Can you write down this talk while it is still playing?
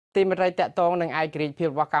ទីមេត្រីតកតងនឹងឯករាជ្យភាព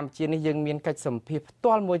របស់កម្ពុជានេះយើងមានកិច្ចសម្ភាសផ្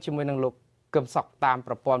ទាល់មួយជាមួយនឹងលោកកឹមសុខតាម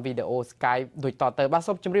ប្រព័ន្ធវីដេអូ Skype ដូចតទៅបាទ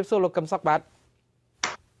សូមជម្រាបសួរលោកកឹមសុខបាទ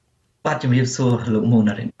ជម្រាបសួរលោកមូ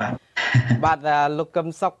ណារិនបាទលោកកឹម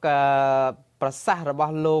សុខប្រសាសន៍រប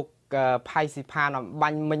ស់លោកផៃស៊ីផានអំប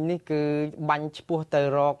ញ្ញមិញនេះគឺបាញ់ឈ្មោះទៅ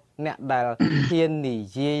រកអ្នកដែលហ៊ាននិ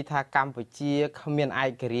យាយថាកម្ពុជាគ្មានឯ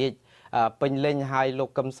ករាជ្យពេញលេញហើយលោក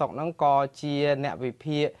កឹមសុខហ្នឹងក៏ជាអ្នកវិ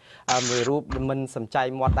ភាគមួយរូបមិនសំចៃ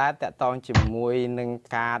មាត់ដែរតកតងជាមួយនឹង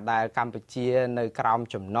ការដែលកម្ពុជានៅក្រោម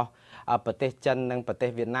ចំណោះប្រទេសចិននិងប្រទេស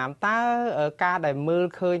វៀតណាមតើការដែលមើល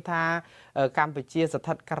ឃើញថាកម្ពុជាស្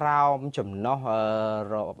ថិតក្រោមចំណោះ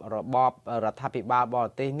របបរដ្ឋាភិបាលបរ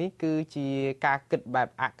ទេសនេះគឺជាការគិតបែប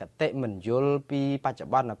អគតិមិនយល់ពីបច្ចុ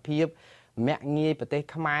ប្បន្នភាពមាក់ងាយប្រទេស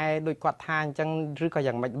ខ្មែរដូចគាត់ថាអញ្ចឹងឬក៏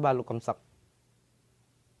យ៉ាងម៉េចបាទលោកកឹមសុខ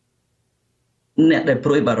អ្នកដែលព្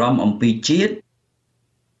រួយបារម្ភអំពីជាតិ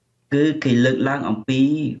គឺគេលើកឡើងអំពី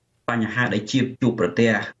បញ្ហាដែលជួបប្រទេ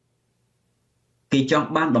សគេចង់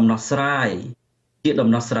បានដំណោះស្រាយជាដំ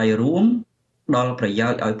ណោះស្រាយរួមដល់ប្រយោ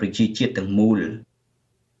ជន៍ឲ្យប្រជាជាតិទាំងមូល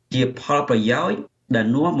ជាផលប្រយោជន៍ដែល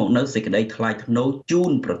នាំមកនៅសេចក្តីថ្លៃថ្នូរជូ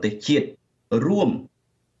នប្រទេសជាតិរួម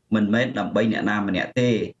មិនមែនដើម្បីអ្នកណាម្នាក់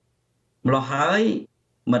ទេម្ល៉េះហើយ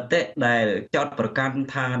មតិដែលចោទប្រកាន់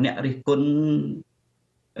ថាអ្នករិះគន់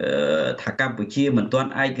ថាកម្ពុជាមិនទាន់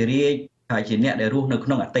ឯករាជ្យហើយជាអ្នកដែលរស់នៅក្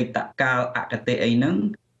នុងអតីតកាលអគតិអីហ្នឹង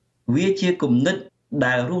វាជាគំនិត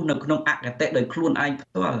ដែលរស់នៅក្នុងអគតិដោយខ្លួនឯងផ្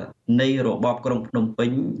ទាល់នៃរបបក្រុងភ្នំពេ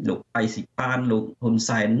ញលោកផៃស៊ីផានលោកហ៊ុន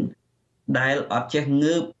សែនដែលអត់ចេះ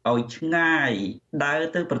ងើបឲ្យឆ្ងាយដើរ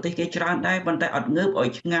ទៅប្រទេសគេច្រើនដែរប៉ុន្តែអត់ងើបឲ្យ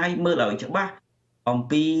ឆ្ងាយមើលឲ្យច្បាស់អំ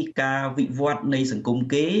ពីការវិវត្តនៃសង្គម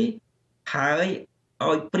គេហើយ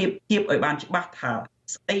ឲ្យប្រៀបធៀបឲ្យបានច្បាស់ថា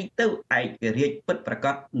ស្អីទៅឯករាជ្យពិតប្រាក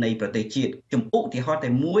ដនៃប្រទេសជាតិចំឧទាហរណ៍តែ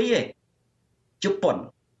មួយឯងជប៉ុន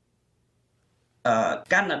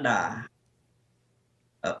កាណាដា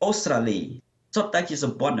អូស្ត្រាលីសុទ្ធតែជាស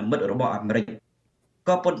ម្ព័ន្ធមិត្តរបស់អាមេរិក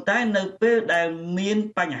ក៏ប៉ុន្តែនៅពេលដែលមាន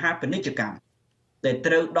បញ្ហាពាណិជ្ជកម្មដែល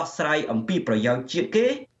ត្រូវដោះស្រាយអំពីប្រយោជន៍ជាតិគេ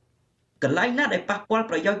កន្លែងណាដែលប៉ះពាល់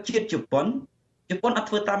ប្រយោជន៍ជាតិជប៉ុនអត់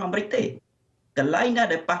ធ្វើតាមអាមេរិកទេកន្លែងណា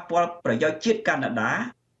ដែលប៉ះពាល់ប្រយោជន៍ជាតិកាណាដា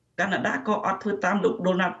ក៏អត់ធ្វើតាមលោក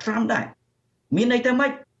ដូណាល់ត្រាំដែរមានន័យថាម៉េ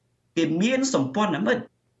ចគេមានសម្ព័ន្ធមិត្ត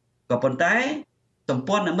ក៏ប៉ុន្តែសម្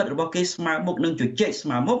ព័ន្ធមិត្តរបស់គេស្មើមុខនឹងជជែកស្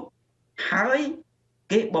មើមុខហើយ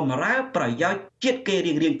គេបំរើប្រយោជន៍ជាតិគេ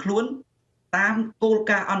រៀងខ្លួនតាមគោល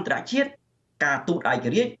ការណ៍អន្តរជាតិការទូតឯក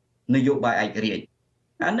រាជ្យនយោបាយឯករាជ្យ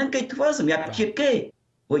អានឹងគេធ្វើសម្រាប់ជាតិគេ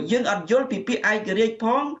ព្រោះយើងអត់យល់ពីពាក្យឯករាជ្យផ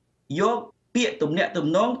ងយកពាក្យទំនាក់ទំ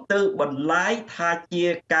នងទៅបន្លាយថាជា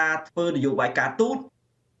ការធ្វើនយោបាយការទូត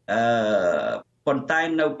ប៉ុន្តែ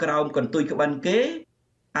នៅក្រោមកន្ទុយក្បិនគេ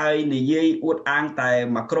ហើយនិយាយអួតអាងតែ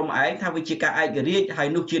មួយក្រុមឯងថាវាជាការឯករាជ្យហើយ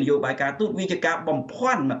នោះជានយោបាយការទូតវាជាការបំ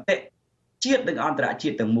ភាន់មតិជាតិនិងអន្តរជា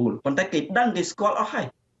តិទាំងមូលប៉ុន្តែគេដឹងគេស្គាល់អស់ហើយ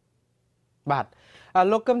បាទ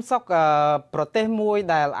លោកកឹមសុខប្រទេសមួយ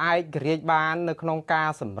ដែលឯករាជ្យបាននៅក្នុងការ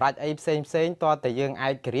សម្រេចអីផ្សេងតើតែយើងឯ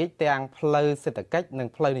ករាជ្យទាំងផ្លូវសេដ្ឋកិច្ចនិង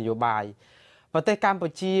ផ្លូវនយោបាយប្រទេសកម្ពុ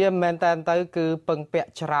ជាមែនតើទៅគឺពឹងពាក់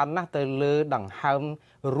ច្រើនណាស់ទៅលើដង្ហើម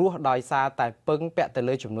រស់ដោយសារតែពឹងពាក់ទៅ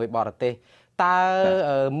លើជំនួយបរទេសតើ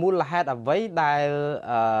មូលហេតុអ្វីដែល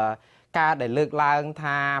ការដែលលើកឡើង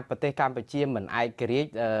ថាប្រទេសកម្ពុជាមិនឯករាជ្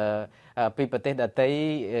យពីប្រទេសដទៃ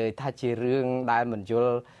ថាជារឿងដែលមិនយ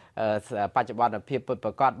ល់បច្ចុប្បន្នភាពពិតប្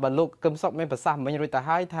រាកដបើលោកកឹមសុខមានប្រសាសន៍មិញរួចទៅ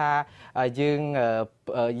ហើយថាយើង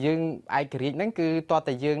ឯករាជ្យហ្នឹងគឺតើ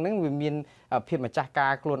តើយើងហ្នឹងវាមានភាពម្ចាស់កា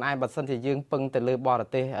រខ្លួនឯងបើសិនជាយើងពឹងទៅលើបរ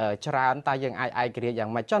ទេសច្រើនតើយើងអាចឯករាជ្យយ៉ាង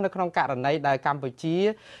ម៉េចចុះនៅក្នុងករណីដែលកម្ពុជា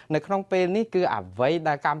នៅក្នុងពេលនេះគឺអ្វី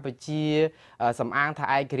ដែលកម្ពុជាសំអាងថា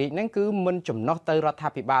ឯករាជ្យហ្នឹងគឺមិនចំណុះទៅរដ្ឋា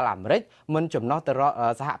ភិបាលអាមេរិកមិនចំណុះទៅ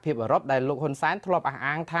សហភាពអឺរ៉ុបដែលលោកហ៊ុនសែនធ្លាប់អះ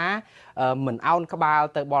អាងថាមិនអោនក្បាល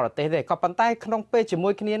ទៅបរទេសទេក៏ប៉ុន្តែក្នុងពេលជាមួ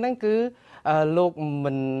យគ្នាហ្នឹងគឺលោក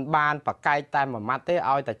មិនបានប្រកែកតែមួយម៉ាត់ទេ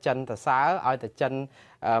ឲ្យតែចិនទៅសើឲ្យតែចិន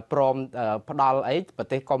ព្រមផ្ដាល់អីប្រ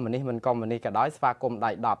ទេសកុម្មុយនីសមិនកុម្មុយនីសក៏ដោយស្វាគមន៍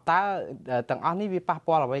ដៃ10តើទាំងអស់នេះវាប៉ះ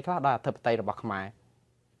ពាល់អ្វីខ្លះដល់អធិបតេយ្យរបស់ខ្មែរ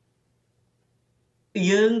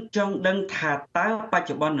យើងចង់ដឹងថាតើបច្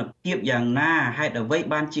ចុប្បន្នភាពយ៉ាងណាហេតុអ្វី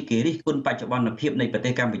បានជាគេរិះគន់បច្ចុប្បន្នភាពនៃប្រទេ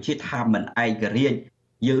សកម្ពុជាថាមិនឯករាជ្យ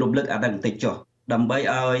យើងរំលឹកអានឹងបន្តិចចុះដើម្បី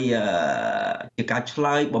ឲ្យជាការឆ្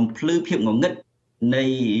លើយបំភ្លឺភាពងងឹតនៃ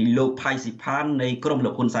លោកផៃស៊ីផាននៃក្រុមលោ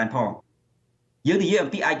កហ៊ុនសែនផងយើងនិយាយអំ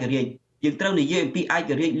ពីឯករាជ្យយើងត្រូវនិយាយអំពីឯ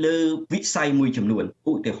ករាជ្យលើវិស័យមួយចំនួន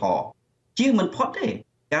ឧទាហរណ៍ជាមិនផុតទេ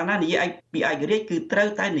កាលណានិយាយពីឯករាជ្យគឺត្រូវ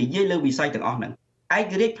តែនិយាយលើវិស័យទាំងអស់ហ្នឹងឯ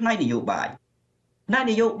ករាជ្យផ្នែកនយោបាយឥ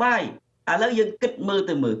ឡូវយើងគិតមើល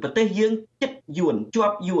ទៅមើលប្រទេសយើងចិត្តយួនជា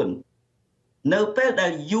ប់យួននៅពេលដែ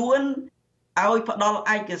លយួនឲ្យផ្ដល់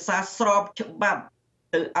ឯកសារស្របច្បាប់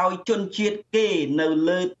ទៅឲ្យជនជាតិគេនៅ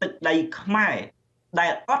លើទឹកដីខ្មែរដែ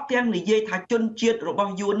លអត់ទាំងនិយាយថាជនជាតិរប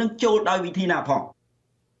ស់យួននឹងចូលដោយវិធីណាផង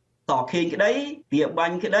តខេងក្តីវាបា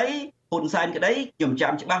ញ់ក្តីហ៊ុនសែនក្តីខ្ញុំ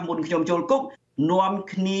ចាំច្បាស់មុនខ្ញុំចូលគុកនាំ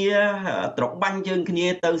គ្នាត្របាញ់ជើងគ្នា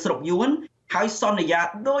ទៅស្រុកយួនហើយសន្យា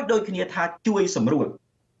ដូចគ្នាថាជួយសម្រួល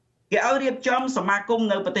គេឲ្យរៀបចំសមាគម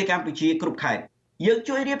នៅប្រទេសកម្ពុជាគ្រប់ខេត្តយើង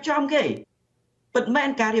ជួយរៀបចំគេពិតមែន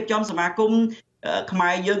ការរៀបចំសមាគមខ្មែ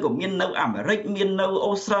រយើងក៏មាននៅអាមេរិកមាននៅ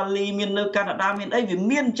អូស្ត្រាលីមាននៅកាណាដាមានអីវា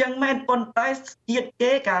មានអញ្ចឹងមែនប៉ុន្តែជាតិ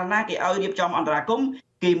គេកាលណាគេឲ្យរៀបចំអន្តរាគមន៍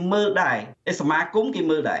គេមើលដែរសមាគមគេ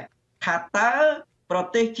មើលដែរថាតើប្រ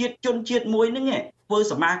ទេសជាតិជនជាតិមួយហ្នឹងធ្វើ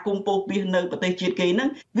សមាគមពោពេញនៅប្រទេសជាតិគេហ្នឹង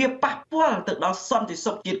វាប៉ះពាល់ទៅដល់សន្តិ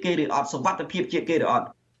សុខជាតិគេឬអត់សុវត្ថិភាពជាតិគេឬអត់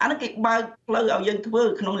អាហ្នឹងគេបើកផ្លូវឲ្យយើងធ្វើ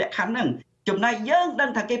ក្នុងលក្ខខណ្ឌហ្នឹងចំណែកយើងដឹ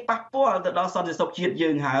ងថាគេប៉ះពាល់ទៅដល់សន្តិសុខជាតិយើ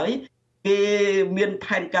ងហើយគេមាន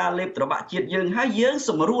ផែនការលេបត្របាក់ជាតិយើងហើយយើងស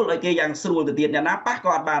ម្រួលឲ្យគេយ៉ាងស្រួលទៅទៀតអ្នកណាប៉ះក៏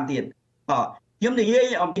អត់បានទៀតខ្ញុំនិយាយ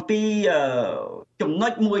អំពីចំណុ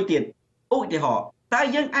ចមួយទៀតឧទាហរណ៍តើ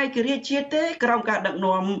យើងឯករាជ្យជាតិទេក្រោមការដឹក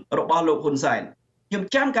នាំរបស់លោកហ៊ុនសែនខ្ញុំ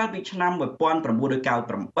ចាំកាលពីឆ្នាំ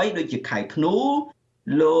1998ដូចជាខែធ្នូ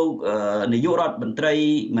លោកនាយករដ្ឋមន្ត្រី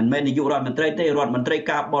មិនមែននាយករដ្ឋមន្ត្រីទេរដ្ឋមន្ត្រី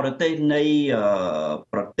ការបរទេសនៃ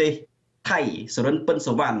ប្រទេសថៃសរិនពិនស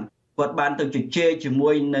វណ្ណគាត់បានទៅជជែកជាមួ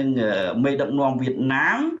យនឹងមេដឹកនាំវៀតណា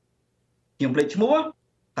មខ្ញុំភ្លេចឈ្មោះ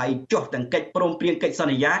ថៃចុះទាំងកិច្ចព្រមព្រៀងកិច្ចស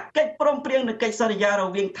ន្យាកិច្ចព្រមព្រៀងនិងកិច្ចសន្យារ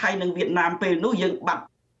វាងថៃនិងវៀតណាមពេលនោះយើងបាត់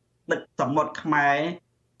ដឹកសមុទ្រខ្មែរ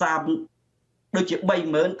តាមដូចជា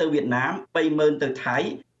 30000 ទៅវៀតណាម 30000 ទៅថៃ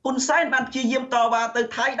ហ៊ុនសែនបានព្យាយាមតវ៉ាទៅ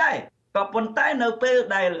ថៃដែរក៏ប៉ុន្តែនៅពេល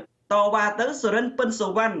ដែលតវ៉ាទៅសរិនពិនស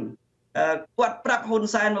វណ្ណគាត់ប្រាប់ហ៊ុន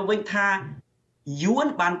សែនមកវិញថាយួន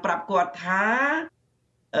បានប្រាប់គាត់ថា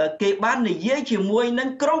គេបាននិយាយជាមួយនឹង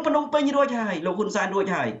ក្រុងភ្នំពេញរួចហើយលោកហ៊ុនសែនរួច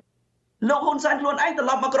ហើយលោកហ៊ុនសែនខ្លួនឯងត្រ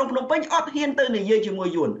ឡប់មកក្រុងភ្នំពេញអត់ហ៊ានទៅនិយាយជាមួយ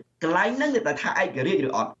យួនកន្លែងហ្នឹងតែថាឯករាជ្យឬ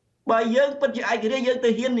អត់បើយើងពិតជាឯករាជ្យយើងទៅ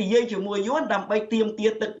ហ៊ាននិយាយជាមួយយួនដើម្បីទាមទា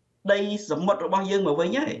រទឹកដីសមុទ្ររបស់យើងមកវិញ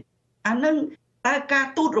ហើយអាហ្នឹងតែការ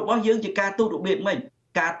ទូតរបស់យើងជាការទូតរបៀបម៉េច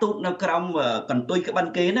ការទូតនៅក្រោមកន្ទុយក្បិន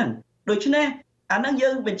គេហ្នឹងដូច្នេះអាហ្នឹងយើ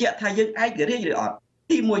ងបញ្ជាក់ថាយើងឯករាជ្យឬអត់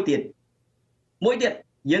ទីមួយទៀត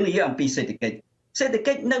យើងនិយាយអំពីសេដ្ឋកិច្ច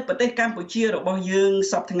នៅប្រទេសកម្ពុជារបស់យើង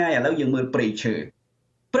សពថ្ងៃឥឡូវយើងមើលព្រៃឈើ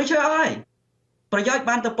ហើយប្រយោជន៍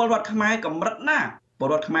បានទៅពលរដ្ឋខ្មែរកម្រិតណាពល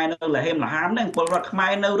រដ្ឋខ្មែរនៅលហេមលហាមហ្នឹងពលរដ្ឋខ្មែ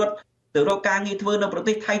រនៅរត់ទៅរកការងារធ្វើនៅប្រ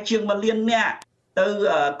ទេសថៃជាង1លាននាក់ទៅ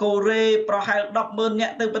កូរ៉េប្រហែល 100000 នា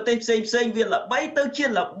ក់ទៅប្រទេសផ្សេងវាល្បីទៅជា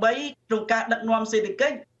ល្បីក្នុងការដឹកនាំសេដ្ឋកិ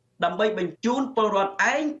ច្ចដើម្បីបញ្ជូនពលរដ្ឋ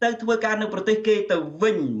ឯងទៅធ្វើការនៅប្រទេសគេទៅ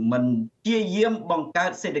វិញមិនជាយាមបង្កើ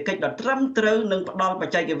តសេដ្ឋកិច្ចដ៏ត្រឹមត្រូវនិងផ្ដល់ប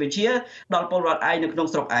ច្ចេកវិទ្យាដល់ពលរដ្ឋឯងនៅក្នុង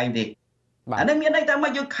ស្រុកឯងទេអានេះមានន័យថាម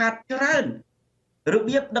កយើងខាតច្រើនរ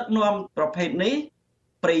បៀបដឹកនាំប្រភេទនេះ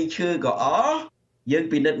ព្រៃឈើក៏អស់យើង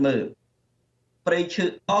ពិនិត្យមើលព្រៃឈើ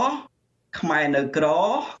អស់ខ្មែរនៅក្រ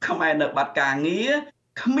ខ្មែរនៅបាត់ការងារ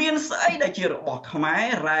គ្មានស្អីដែលជារបស់ខ្មែរ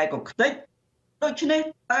រ៉ែក៏ខ្ទេចដូច្នេះ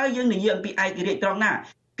តើយើងនិយាយអំពីឯករាជ្យត្រង់ណា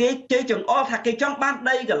គេជ័យចង្អុលថាគេចង់បាន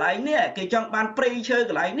ដីកន្លែងនេះគេចង់បានព្រៃឈើ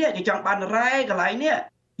កន្លែងនេះគេចង់បានរ៉ែកន្លែងនេះ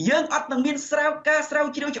យើងអត់នឹងមានការស្រាវ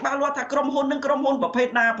ជ្រាវច្បាស់លាស់ថាក្រុមហ៊ុននឹងក្រុមហ៊ុនប្រភេទ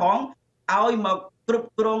ណាផងឲ្យមកគ្រប់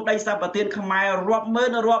គ្រងដីសម្បត្តិខ្មែររាប់ម៉ឺ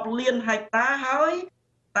នរាប់លានហិកតាហើយ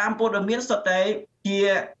តាមព័ត៌មានសុទ្ធតែជា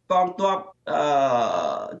កងទ័ព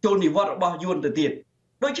ចូលនិវត្តន៍របស់យួនទៅទៀត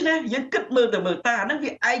ដូច្នេះយើងគិតមើលតាហ្នឹង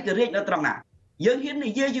វាឯករាជ្យនៅត្រង់ណាយើងហ៊ាន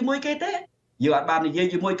និយាយជាមួយគេទេយើងអត់បាននិយាយ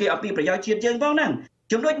ជាមួយគេអំពីប្រយោជន៍ជាតិយើងផងហ្នឹង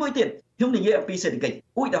ចំណុចមួយទៀតខ្ញុំនិយាយអំពីសេដ្ឋកិច្ច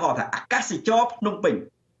ឧទាហរណ៍ថាអាកាសចរភ្នំពេញ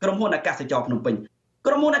ក្រុមហ៊ុនអាកាសចរភ្នំ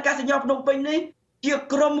ពេញនេះជា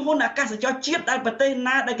ក្រុមហ៊ុនអាកាសចរជាតិដែលប្រទេស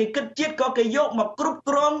ណាដែលគេគិតជាតិក៏គេយកមកគ្រប់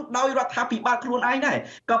គ្រងដោយរដ្ឋាភិបាលខ្លួនឯងដែរ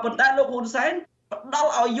ក៏ប៉ុន្តែលោកហ៊ុនសែនផ្ដ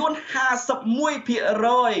ល់ឲ្យយួន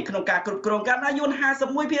 51% ក្នុងការគ្រប់គ្រងការណាយួន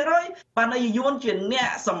 51% បានឲ្យយួនជាអ្នក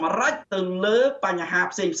សម្រេចទៅលើបញ្ហា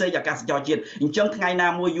ផ្សេងអាកាសចរជាតិអញ្ចឹងថ្ងៃណា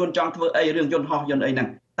មួយយួនចង់ធ្វើអីរឿងយន្តហោះយន្តអីហ្នឹង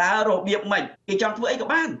តើរបៀបម៉េចគេចង់ធ្វើអីក៏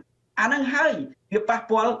បានអាហ្នឹងហើយវាប៉ះ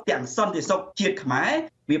ពាល់ទាំងសន្តិសុខជាតិខ្មែរ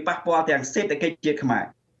វាប៉ះពាល់ទាំងសេដ្ឋកិច្ចជាតិខ្មែរ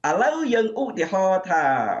ឥឡូវយើងឧទាហរណ៍ថា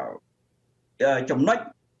ចំណុច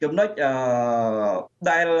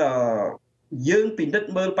ដែលយើងពិនិត្យ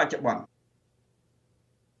មើលបច្ចុប្បន្ន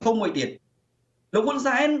ធំមួយទៀតលោកហ៊ុន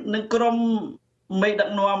សែននិងក្រុមមេដឹក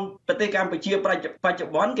នាំប្រទេសកម្ពុជាបច្ចុ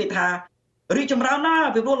ប្បន្នគេថារីកចម្រើនណាស់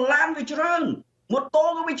ពីព្រោះឡានវាច្រើនម៉ូតូ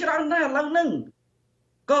ក៏វាច្រើនដែរឥឡូវហ្នឹង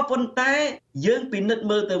ក៏ប៉ុន្តែយើងពិនិត្យ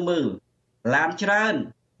មើលឡានច្រើន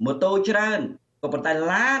ម៉ូតូច្រើនក៏ប៉ុន្តែ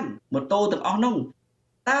ឡានម៉ូតូទាំងអស់នោះ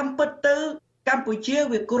តាមពិតទៅកម្ពុជា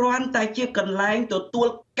វាគ្រាន់តែជាកន្លែងទទួល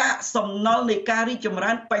កាកសំណល់នៃការរីកចម្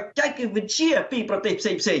រើនបច្ចេកវិទ្យាពីប្រទេសផ្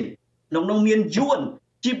សេងក្នុងនោះមានយួន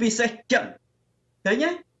ជាពិសេសចិន ឃើញទេ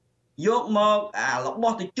យកមករប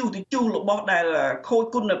ស់ទៅជុះរបស់ដែលខូច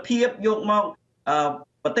គុណភាពយកមក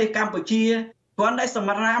ប្រទេសកម្ពុជាគ្រាន់តែស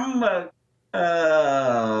ម្រាប់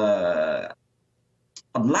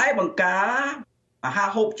បន្លែបង្ការអាហារ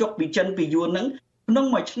ហូបចុកពីចិនពីយួនហ្នឹងក្នុង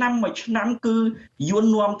មួយឆ្នាំគឺយួន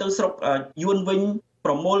នាំទៅស្រុកយួនវិញ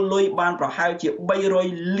ប្រមូលលុយបានប្រហែលជា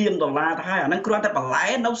$300 លានទៅហើយអាហ្នឹងគ្រាន់តែបន្លែ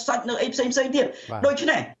នៅសាច់នៅអីផ្សេងទៀតដូច្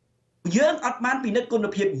នេះយើងអត់បានពិនិត្យគុណ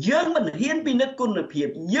ភាពយើងមិនហ៊ានពិនិត្យគុណភាព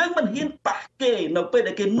យើងមិនហ៊ានប៉ះគេនៅពេល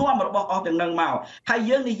ដែលគេនាំរបស់អស់ទាំងនឹងមកហើយ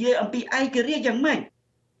យើងនិយាយអំពីឯករាជ្យយ៉ាងម៉េច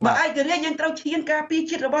បើឯករាជ្យយើងត្រូវឈានការពារ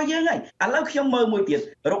ជាតិរបស់យើងហើយឥឡូវខ្ញុំមើលមួយទៀត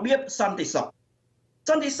របៀបសន្តិសុខ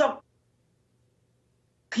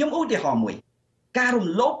ខ្ញុំឧទាហរណ៍មួយការរំ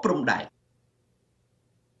លោភព្រំដែន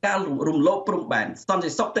សន្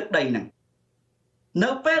តិសុខទឹកដីហ្នឹងនៅ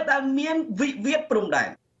ពេលដែលមានវិវាទព្រំដែន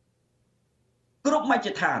គ្រប់មជ្ឈ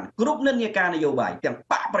ដ្ឋានគ្រប់និន្នាការនយោបាយទាំង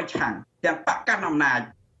បកប្រឆាំងទាំងបកកាន់អំណាច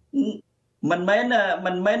មិនមែ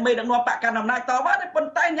នមេដឹកនាំបកកាន់អំណាចតបទេប៉ុ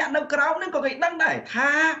ន្តែអ្នកនៅក្រោមហ្នឹងក៏គេដឹងដែរថា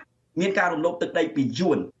មានការរំលោភទឹកដីពី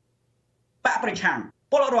យួនបកប្រឆាំង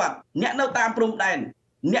ពលរដ្ឋអ្នកនៅតាមព្រំដែន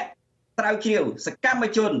អ្នកស្រាវជ្រាវសកម្ម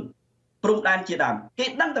ជនព្រំដែនជាដើមគេ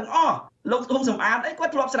ដឹងទាំងអស់លោកហ៊ុនសំអាតអីគា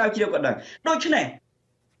ត់ធ្លាប់ស្រាវជ្រាវគាត់ដឹងដូច្នេះ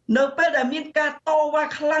នៅពេលដែលមានការតវ៉ា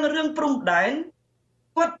ខ្លាំងរឿងព្រំដែន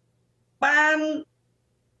គាត់បាន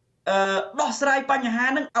ដោះស្រាយបញ្ហា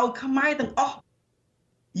នឹងឲ្យខ្មែរទាំងអស់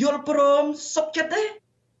យល់ព្រមសុខចិត្តទេ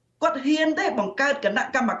គាត់ហ៊ានទេបង្កើតគណៈ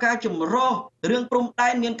កម្មការចម្រុះរឿងព្រំដែ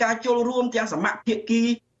នមានការចូលរួមទាំងសមាភិកី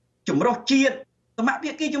ចម្រុះជាតិសមាភិ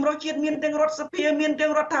កីចម្រុះជាតិមានទាំងរដ្ឋសភាមានទាំ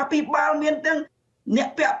ងរដ្ឋាភិបាលមានទាំងអ្នក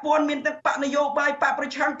ពាក់ព័ន្ធមានទាំងបកនយោបាយបកប្រ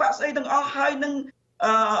ឆាំងបកស្អីទាំងអស់ហើយនឹង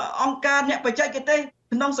អង្គការអ្នកបច្ចេកទេស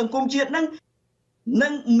ក្នុងសង្គមជាតិនឹង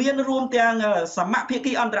មានរួមទាំងសមាភិ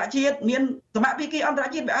កីអន្តរជាតិមានសមាភិកីអន្តរ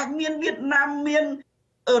ជាតិវាអាចមានវៀតណាមមាន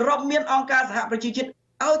អឺរ៉ុបមានអង្គការសហប្រជាជាតិ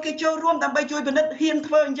ឲ្យគេចូលរួមដើម្បីជួយពិនិត្យហ៊ាន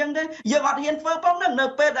ធ្វើអញ្ចឹងទេយើងអត់ហ៊ានធ្វើផងហ្នឹងនៅ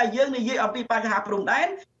ពេលដែលយើងនិយាយអំពីបញ្ហាព្រំដែន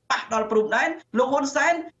ប៉ះដល់ព្រំដែនលោកហ៊ុនសែ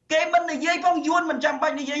នគេមិននិយាយផងយួនមិនចាំបា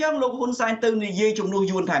ច់និយាយផងលោកហ៊ុនសែនទៅនិយាយជំនួស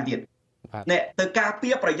យួនថែមទៀតនេះទៅការពា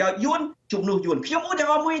រប្រយោជន៍យួនជំនួសយួនខ្ញុំឧទាហ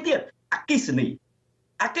រណ៍មួយទៀតអគិសនី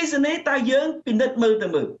តើយើងពិនិត្យមើល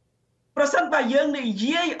ប្រសិនបើយើងនិ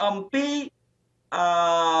យាយអំពី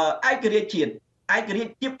ឯករាជ្យជាតិ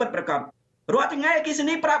ពិតប្រាកដរាល់ថ្ងៃអគិស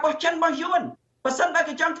នីប្រើរបស់ចិនរបស់យួនប្រសិនបើ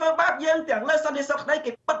គេចង់ធ្វើបាបយើងទាំងលើសន្តិសុខក្តី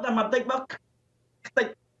គេពិតតែបន្តិចមកខ្ទេច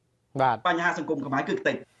បាទបញ្ហាសង្គមខ្មែរគឺខ្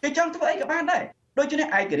ទេចគេចង់ធ្វើអីក៏បានដែរដូច្នេះ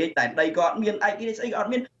ឯករាជ្យតែដីក៏អត់មានឯករាជ្យស្អីក៏អត់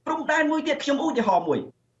មានព្រំដែនមួយទៀតខ្ញុំឧទាហរណ៍មួយ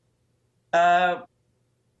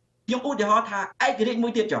ខ្ញុំឧទាហរណ៍ថាឯករាជ្យមួ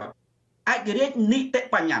យទៀតចុះឯករាជ្យនីតិ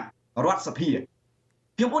បញ្ញត្តិរដ្ឋសភា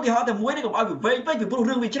ខ្ញុំឧទាហរណ៍តែមួយនេះកុំឲ្យវាវែងពេកពីព្រោះ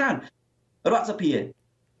រឿងវាច្រើនរដ្ឋសភា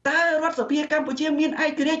តើរដ្ឋសភាកម្ពុជាមានឯ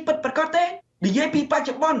ករាជ្យពិតប្រាកដទេនិយាយពីបច្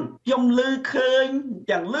ចុប្បន្នខ្ញុំឮឃើញ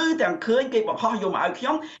ទាំងឃើញគេបង្ហោះយកមកឲ្យខ្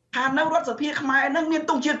ញុំថានៅរដ្ឋសភាខ្មែរនឹងមាន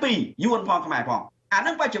ទង់ជាតិពីរយួនផងខ្មែរផងអា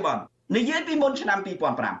នឹងបច្ចុប្បន្ននិយាយពីមុនឆ្នាំ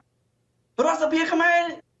2005រដ្ឋសភាខ្មែរ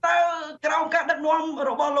តើក្រោមការដឹកនាំ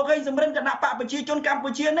របស់លោកហេងសំរិនគណៈបកប្រជាជនកម្ពុ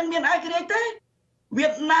ជានឹងមានឯករាជ្យទេវៀ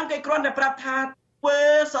តណាមគេគ្រាន់តែប្រាប់ថាធ្វើ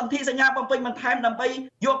សន្ធិសញ្ញាបំពេញបន្ថែមដើម្បី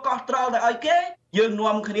យកកោះត្រល់ទៅឲ្យគេយើង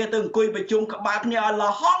នាំគ្នាទៅអង្គុយប្រជុំក្បាលគ្នាឲ្យល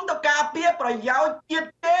ហំទៅការពារប្រយោជន៍ជាតិ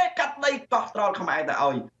គេកាត់ដីកោះត្រល់ខ្មែរទៅ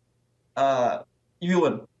ឲ្យយួ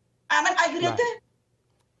នអាហ្នឹងឯករាជ្យទេ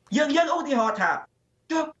យើងឧទាហរណ៍ថា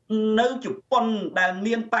ចុះនៅជប៉ុនដែល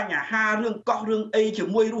មានបញ្ហារឿងកោះរឿងអីជា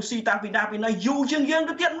មួយរុស្ស៊ីតាំងពីណាពីណីយូរជាងយើង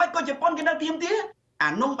ទៅទៀតមិនក៏ជប៉ុនគេនៅទៀមទាអា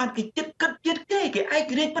នោះបានគេចិត្តគិតទៀតគេឯករា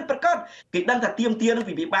ជ្យពិតប្រាកដគេដឹងថាទៀមទានឹង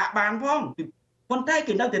ពិបាកបានផងប៉ុន្តែ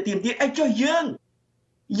គេនៅតែទៀមទាអីចុះយើង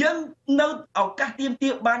នៅឱកាសទៀមទា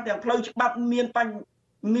បានទាំងផ្លូវច្បាប់មានទាំង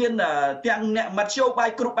អ្នកមធ្យោបាយ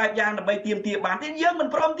គ្រប់បែបយ៉ាងដើម្បីទៀមទាបានទេយើងមិន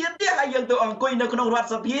ព្រមទៀមទាហើយយើងទៅអង្គុយនៅក្នុងរដ្ឋ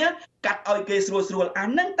សភាកាត់ឲ្យគេស្រួលអា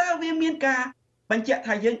នឹងតើវាមានការបញ្ជាក់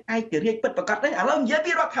ថាយើងឯករាជ្យពិតប្រាកដទេឥឡូវនិយាយ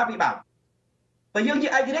ពីរដ្ឋាភិបាលបើយើងនិយា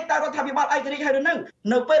យឯករាជ្យតើរដ្ឋាភិបាលឯករាជ្យហើយឬ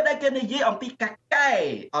នៅពេលដែលគេនិយាយអំពីការកែ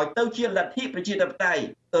ឲ្យទៅជាលទ្ធិប្រជាធិបតេយ្យ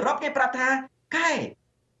អឺរ៉ុបគេប្រាប់ថា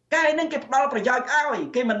កែនឹងគេផ្ដល់ប្រយោជន៍ឲ្យ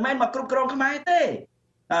គេមិនមែនមកគ្រប់គ្រងខ្មែរទេ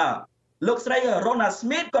លោកស្រី Ronald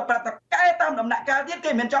Smith គាត់ប្រាប់ថាកែតាមដំណាក់កាលទៀត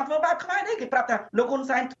គេមិនចង់ធ្វើបាបខ្មែរទេគេប្រាប់ថាលោកហ៊ុន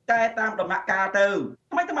សែនកែតាមដំណាក់កាលទៅ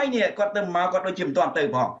ថ្មីនេះគាត់ទៅមកគាត់ដូចជាមិនទាន់ទៅ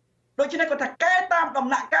ផងដូច្នេះគាត់ថាកែតាមដំ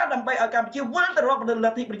ណាក់កាលដើម្បីឲ្យកម្ពុជាវិលទៅរកល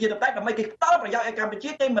ទ្ធិប្រជាធិបតេយ្យដើម្បីគេផ្ដល់ប្រយោជន៍ឲ្យកម្ពុជា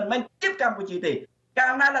គេមិនមែនជិបកម្ពុជាទេកា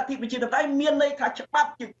លណាលទ្ធិប្រជាធិបតេយ្យមានន័យថាច្បាប់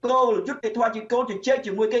ជាគោលយុត្តិធម៌ជាគោលជជែក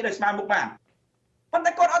ជាមួយគេដោយស្មើមុខបានប៉ុន្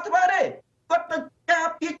តែគាត់អត់ធ្វើទេគាត់ទៅការ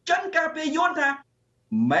ពារចិនការពារយួនថា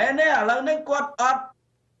មែនទេឥឡូវនេះគាត់អត់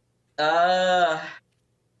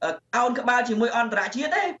អោនក្បាលជាមួយអន្តរជាតិ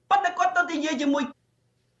ទេប៉ុន្តែគាត់ទៅនិយាយជាមួយ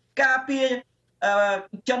ការពារ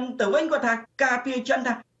ចិនទៅវិញគាត់ថាការពារចិន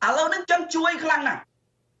ថាឥឡូវហ្នឹងចិនជួយខ្លាំងណាស់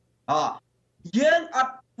យើងអ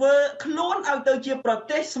ត់ធ្វើខ្លួនឲ្យទៅជាប្រ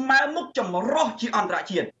ទេសស្មើមុខចម្រុះជាអន្តរ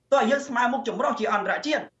ជាតិតើយើងស្មើមុខចម្រុះជាអន្តរ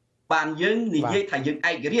ជាតិបានយើងនិយាយថាយើង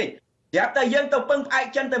ឯករាជ្យប្រាប់តែយើងទៅពឹងផ្អែក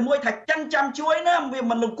ចិនតែមួយថាចិនចាំជួយណាវា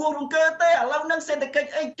មិនលង្គោះរង្គើទេឥឡូវហ្នឹងសេដ្ឋកិច្ច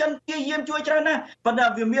អីចិនគេយាមជួយច្រើនណាស់ប៉ុន្តែ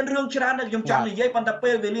វាមានរឿងច្រើនណាស់ខ្ញុំចង់និយាយប៉ុន្តែ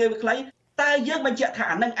ពេលវេលាវាខ្លីតើយើងបញ្ជាក់ថា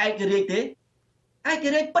អានឹងឯករាជ្យទេឯក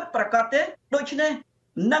រាជ្យពិតប្រាកដទេដូច្នេះ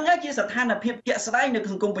នឹងជាស្ថានភាពជាក់ស្ដែងនៅ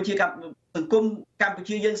សង្គមកម្ពុ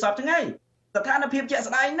ជាយើងសពថ្ងៃស្ថានភាពជាក់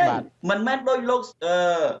ស្ដែងនេះមិនមែនដោយលោក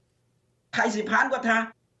ថៃស៊ីផានគាត់ថា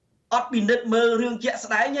អត់ពិនិត្យមើលរឿងជាក់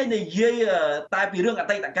ស្ដែងហើយនិយាយតែពីរឿងអ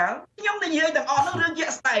តីតកាលខ្ញុំនិយាយទាំងអស់នោះរឿងជា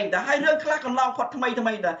ក់ស្ដែងតែហើយរឿងខ្លះកន្លងផុតថ្មី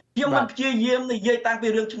តែខ្ញុំមិនព្យាយាមនិយាយតាំងពី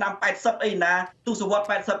រឿងឆ្នាំ80អីណាទសវត្ស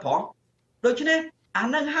80ផងដូច្នេះអា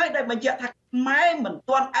នឹងហើយដែលបញ្ជាក់ថាខ្មែរមិន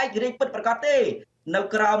ទាន់ឯករាជ្យពិតប្រាកដទេនៅ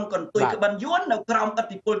ក្រោមកន្ទុយក្បិនយួននៅក្រោមឥទ្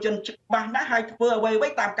ធិពលចិនច្បាស់ណាស់ហើយធ្វើអ្វី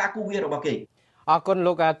ៗតាមការគូវារបស់គេអរគុណ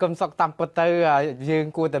លោកកឹមសុខតាមពិតទៅយើង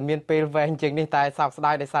គួរតែមានពេលវែងជាងនេះតែសោកស្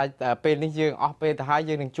ដាយដោយសារពេលនេះយើងអស់ពេលទៅហើយ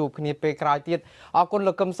យើងនឹងជួបគ្នាពេលក្រោយទៀតអរគុណ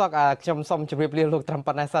លោកកឹមសុខខ្ញុំសូមជម្រាបលាលោកត្រឹម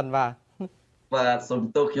ប៉ុណ្ណេះសិនបាទសូម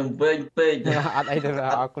ទោសខ្ញុំវែងពេកអត់អីទេ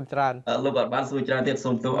អរគុណច្រើនលោកអត់បានសួរច្រើនទៀត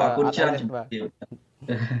សូមទោសអរគុណច្រើនជំរាប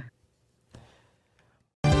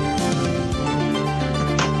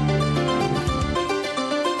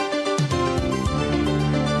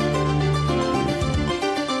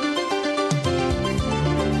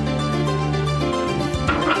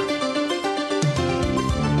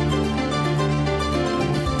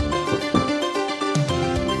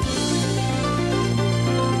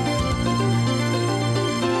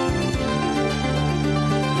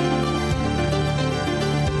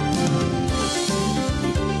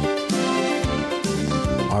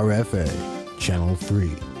RFA Channel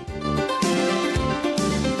 3.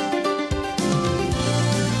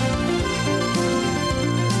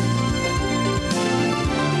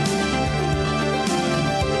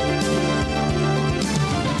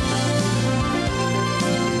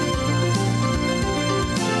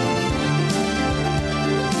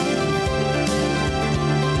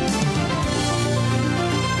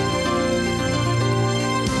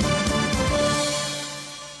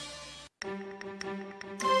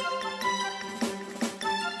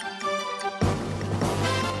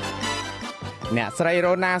អ្នកស្រី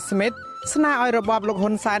រ៉ូណាស្មីតស្នើឲ្យរបបលោក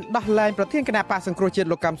ហ៊ុនសែនដោះលែងប្រធានគណៈបក្សសង្គ្រោះជាតិ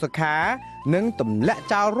លោកកម្មសុខានិងទម្លាក់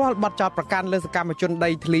ចោលរាល់បទចោទប្រកាន់លើសកម្មជនដី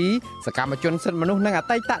ធ្លីសកម្មជនសិទ្ធិមនុស្សនិងអ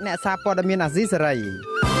តីតអ្នកសារព័ត៌មានអាស៊ីសេរី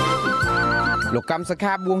លោកកម្មសុ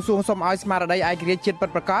ខាបួងសួងសុំឲ្យស្មារតីឯករាជ្យជាតិពិត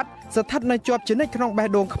ប្រាកដស្ថិតនៅជាប់ជានិច្ចក្នុងបេះ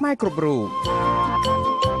ដូងខ្មែរគ្រប់រូប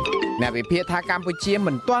អ្នកវិភាគថាកម្ពុជា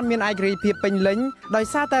មិនទាន់មានឯករាជ្យភាពពេញលេញដោយ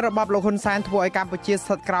សារតែរបបលោកហ៊ុនសែនធ្វើឲ្យកម្ពុជាស្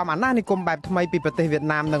ថិតក្រោមអាណានិគមបែបថ្មីពីប្រទេសវៀត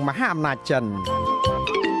ណាមនិងមហាអំណាចចិន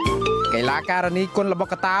កីឡាករនីគុនល្បុ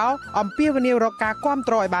ក្កតោអំពាវនាវរកការគាំ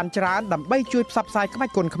ទ្រឲ្យបានច្រើនដើម្បីជួយផ្សព្វផ្សាយក្បា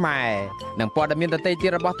ច់គុនខ្មែរនិងព័ត៌មានដទៃទៀ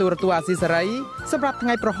តរបស់ទូរទស្សន៍អាស៊ីសេរីសម្រាប់ថ្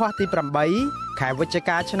ងៃប្រហ័សទី8ខែវិច្ឆិ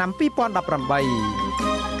កាឆ្នាំ2018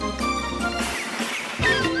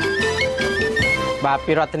បាទ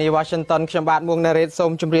ពីរដ្ឋធានី Washington ខ្ញុំបាទមួងណារ៉េតសូ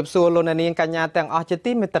មជម្រាបសួរលោកអ្នកនាងកញ្ញាទាំងអស់ជា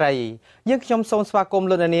ទីមេត្រីយើងខ្ញុំសូមស្វាគមន៍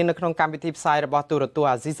លោកអ្នកនាងនៅក្នុងកម្មវិធីផ្សាយរបស់ទូរទស្ស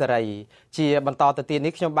ន៍អាស៊ីសេរីជាបន្តទៅទៀត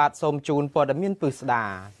នេះខ្ញុំបាទសូមជូនព័ត៌មានពិស្ដា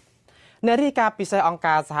អ្នករាយការណ៍ពិសេសអង្គ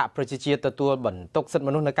ការសហប្រជាជាតិទទួលបន្ទុកសិទ្ធិម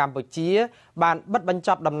នុស្សនៅកម្ពុជាបានបិទបញ្ច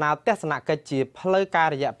ប់ដំណើរទស្សនកិច្ចជាផ្លូវការ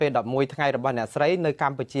រយៈពេល11ថ្ងៃរបស់អ្នកស្រីនៅក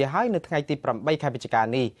ម្ពុជាហើយនៅថ្ងៃទី8ខែវិច្ឆិកា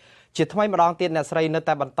នេះជាថ្មីម្ដងទៀតអ្នកស្រីនៅ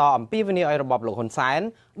តែបន្តអំពាវនាវឲ្យរបបលោកហ៊ុនសែន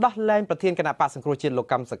ដោះលែងប្រធានគណៈបក្សសង្គ្រោះជាតិលោក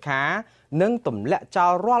កម្មសុខានិងទម្លាក់ចោ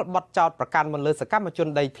លរាល់បទចោទប្រកាន់មកលើសកម្មជន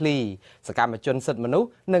ដីធ្លីសកម្មជនសិទ្ធិមនុស្ស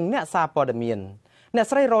និងអ្នកសារព័ត៌មានអ្នក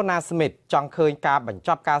ស្រីរ៉ូណាស្មីតចង់ឃើញការបញ្ច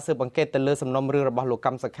ប់ការស៊ើបអង្កេតទៅលើសំណុំរឿងរបស់លោកក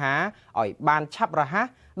ម្មសុខាឲ្យបានឆាប់រហ័ស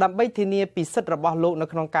ដើម្បីធានាពីសិទ្ធិរបស់លោកនៅ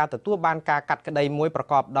ក្នុងការទទួលបានការកាត់ក្តីមួយប្រ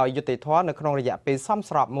កបដោយយុត្តិធម៌នៅក្នុងរយៈពេលសម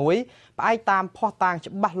ស្របមួយផ្អែកតាមភស្តុតាង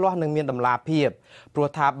ច្បាស់លាស់និងមានតម្លាភាពព្រោះ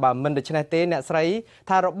ថាបើមិនដូច្នេះទេអ្នកស្រី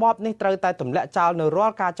ថារបបនេះត្រូវតែទម្លាក់ចោលនៅរា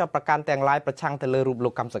ល់ការចាប់ប្រកាន់ទាំងឡាយប្រឆាំងទៅលើរូបលោ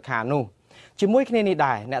កកម្មសុខានោះជាមួយគ្នានេះ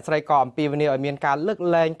ដែរអ្នកស្រីក៏អំពាវនាវឲ្យមានការលើក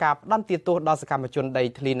លែងការផ្ដន្ទាទោសដល់សកម្មជនដី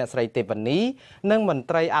ធ្លីអ្នកស្រីទេពនីនិងមន្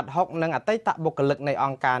ត្រីអាត់ហុកនិងអតីតបុគ្គលិកនៃអ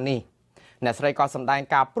ង្គការនេះអ្នកស្រីក៏សម្ដែង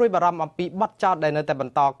ការព្រួយបារម្ភអំពីបទចោទដែលនៅតែប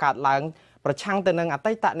ន្តកើតឡើងប្រឆាំងទៅនឹងអ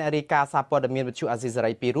តីតអ្នករាយការណ៍សារព័ត៌មានវិទ្យុអាស៊ីសេ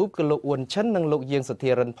រីពីររូបគឺលោកអ៊ុនឈិននិងលោកយាងសុ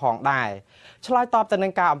ធារិនផងដែរឆ្លើយតបទៅនឹ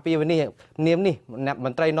ងការអំពាវនាវនាមនេះម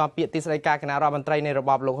ន្ត្រីនាំពាក្យទីស្តីការគណៈរដ្ឋមន្ត្រីនៃរ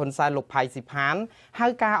បបលោកហ៊ុនសែនលោកផៃស៊ីផានហៅ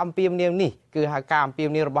ការអំពាវនាវនេះគឺហៅការអំពាវ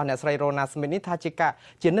នាវរបស់អ្នកស្រីរ៉ូណាស្មីតនេះថា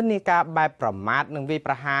ជានិន្នាការបែបប្រមាថនិងវាយ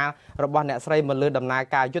ប្រហាររបស់អ្នកស្រីមកលើដំណើរ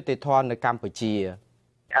ការយុត្តិធម៌នៅកម្ពុជា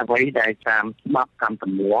អ្វីដែលតាមច្បាប់កម្ម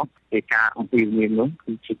ទំលាប់នៃការអំពាវនាវនោះ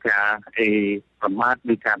គឺជាការប្រមាថ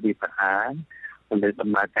ឬការវាយប្រហារទៅលើដំ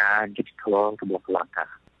ណើរការយុត្តិធម៌របស់តុលាការ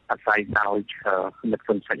អាស្រ័យដោយមិត្តជ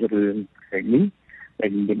នសាច់រឿងនេះដែល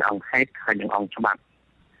មានអង្គហេតុហើយនិងអង្គច្បាប់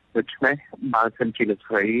ដូច្នេះបើសិនជាលោក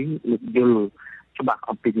ស្រីលោកយល់ច្បាស់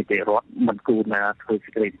អំពីនីតិរដ្ឋមិនគួរណាធ្វើសេ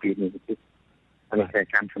ចក្តីពីនេះទេហើយតែ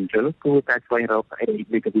កម្មជំនឿគួរតែស្វែងរក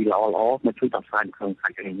វិធីល្អៗមកជួយដោះស្រាយក្នុងសា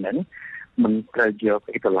ច់រឿងហ្នឹងមិនត្រូវយក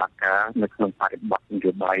តុលាការនៅក្នុងបរិបទន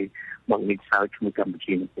យោបាយបង្រៀនសើឈ្មោះកម្ពុ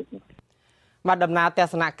ជានេះទេបាទដំណើរទ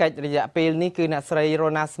ស្សនកិច្ចរយៈពេលនេះគឺអ្នកស្រី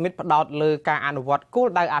Rona Smith ផ្ដោតលើការអនុវត្តគោល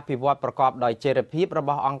ដៅអភិវឌ្ឍប្រកបដោយចីរភាពរប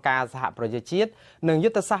ស់អង្គការសហប្រជាជាតិនិងយុ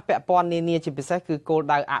ទ្ធសាស្ត្រពាក់ព័ន្ធនានាជាពិសេសគឺគោល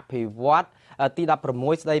ដៅអភិវឌ្ឍទី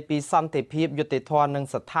16ស្ដីពីសន្តិភាពយុត្តិធម៌និង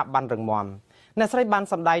ស្ថាប័នរឹងមាំអ្នកស្រីបាន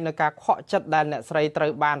សម្ដែងនៅការខកចិត្តដែលអ្នកស្រីត្រូ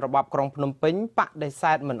វបានរបបក្រុងភ្នំពេញបដិ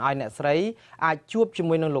សេធមិនឲ្យអ្នកស្រីអាចជួបជា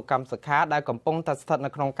មួយនឹងលោកកម្មសខាដែលកំពុងតែស្ថិតនៅ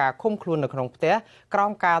ក្នុងការឃុំខ្លួននៅក្នុងផ្ទះក្រោ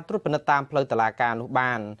មការត្រួតពិនិត្យតាមផ្លូវតុលាការនោះ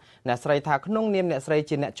បានអ្នកស្រីថាក្នុងនាមអ្នកស្រី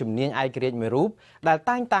ជាអ្នកជំនាញឯករាជ្យមួយរូបដែល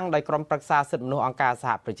តែងតាំងដោយក្រុមប្រឹក្សាសិទ្ធិមនុស្សអង្គការស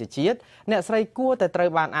ហប្រជាជាតិអ្នកស្រីគួរតែត្រូវ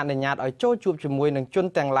បានអនុញ្ញាតឲ្យចូលជួបជាមួយនឹងជន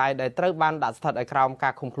ទាំងឡាយដែលត្រូវបានដាក់ស្ថិតឲ្យក្រោមកា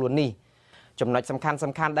រឃុំខ្លួននេះចំណុចសំ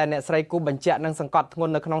ខាន់ដែលអ្នកស្រីគូបញ្ជាក់និងសង្កត់ធ្ង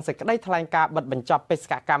ន់នៅក្នុងសេចក្តីថ្លែងការណ៍បិទបញ្ចប់បេស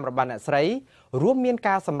កកម្មរបស់អ្នកស្រីរួមមាន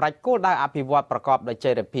ការសម្រេចគោលដៅអភិវឌ្ឍប្រកបដោយ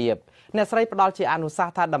ចីរភាពអ្នកស្រីផ្ដល់ជាអនុសាស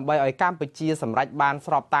ន៍ថាដើម្បីឲ្យកម្ពុជាសម្រេចបាន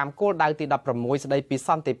ស្របតាមគោលដៅទី16ស្តីពីស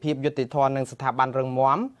ន្តិភាពយុត្តិធម៌និងស្ថាប័នរឹង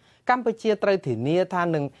មាំកម្ពុជាត្រូវធានាថា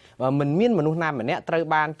នឹងមិនមានមនុស្សណាម្នាក់ត្រូវ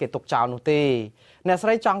បានគេទុកចោលនោះទេអ្នកស្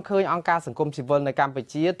រីចង់ឃើញអង្គការសង្គមស៊ីវិលនៅកម្ពុ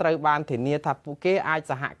ជាត្រូវបានធានាថាពួកគេអាច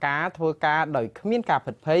សហការធ្វើការដោយគ្មានការ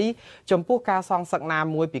ភិតភ័យចំពោះការសងសឹកណា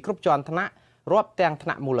មួយពីគ្រប់ជាន់ថ្នាក់រាប់ទាំងថ្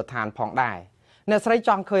នាក់មូលដ្ឋានផងដែរអ្នកស្រីច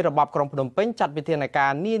ង់ឃើញរបបក្រុងភ្នំពេញចាត់វិធានកា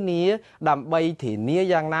រនានាដើម្បីធានា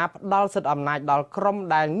យ៉ាងណាផ្ដល់សិទ្ធិអំណាចដល់ក្រុម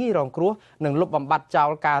ដែលងាយរងគ្រោះនិងលុបបំបាត់ចោល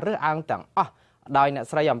ការរើសអើងទាំងអស់ដោយអ្នក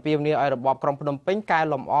ស្រីអំពាវនាវឲ្យរបបក្រុងភ្នំពេញកែ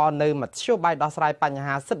លម្អនៅមធ្យោបាយដោះស្រាយបញ្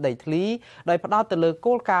ហាសិទ្ធិដីធ្លីដោយផ្ដោតទៅលើ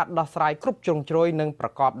គោលការណ៍ដោះស្រាយគ្រប់ជ្រុងជ្រោយនិងប្រ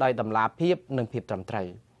កបដោយតម្លាភាពនិងភាពត្រឹមត្រូវ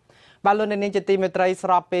បាទលោកនាងជាទីមេត្រីស្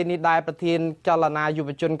របពេលនេះដែរប្រធានចលនាយុវ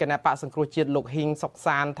ជនគណបកសង្គ្រោះជាតិលោកហ៊ីងសុក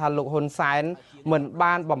សានថាលោកហ៊ុនសែនមិន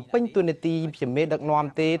បានបំពេញតួនាទីជាមេដឹកនាំ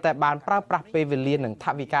ទេតែបានប្រើប្រាស់ពេលវេលានិងថ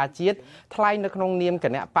វិកាជាតិថ្លែងនៅក្នុងនាមគ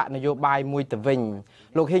ណបកនយោបាយមួយទៅវិញ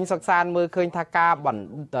លោកហ៊ីងសុកសានមើលឃើញថាការប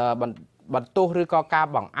ន្ទោសឬក៏ការ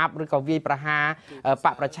បង្អាប់ឬក៏វាយប្រហារប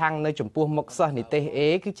កប្រឆាំងនៅចំពោះមុខសិស្សនិទេសA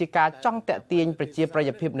គឺជាការចង់តាក់ទាញប្រជាប្រិយ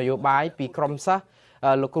ភាពនយោបាយពីក្រមសិស្ស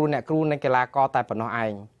លោកគ្រូអ្នកគ្រូនិងកីឡាករតែប៉ុណ្ណោះឯ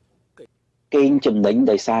ងកេងចំណេញ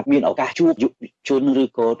ដោយសារមានឱកាសជួបយុវជនឬ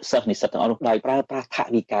ក៏សិស្សនិស្សិតទាំងអស់នោះដោយប្រើប្រាស់ថ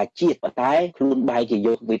វិកាជាតិប៉ុន្តែខ្លួនបែរជាយ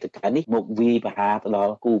កវេទិកានេះមកវាយប្រហារទៅដ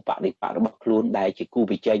ល់គូបដិបត្តិរបស់ខ្លួនដែលជាគូ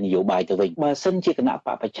ប្រជែងនយោបាយទៅវិញបើសិនជាគណៈប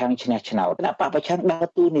កប្រឆាំងឈ្នះឆ្នោតគណៈបកប្រឆាំងដើរ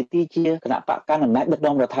តួនាទីជាគណៈបកកណ្ដាលអំណាចដឹក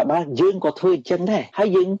នាំរដ្ឋាភិបាលយើងក៏ធ្វើអញ្ចឹងដែរហើយ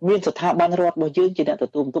យើងមានស្ថាប័នរដ្ឋរបស់យើងជាអ្នកទ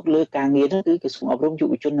ទួលបន្ទុកលើការងារនោះគឺក្រសួងអប់រំយុ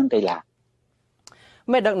វជននិងកីឡា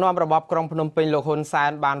មេដឹកនាំរបបក្រុងភ្នំពេញលោកហ៊ុនសែ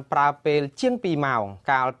នបានប្រើពេលជាង2ម៉ោង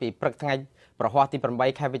កាលពីព្រឹកថ្ងៃប្រហ័សទី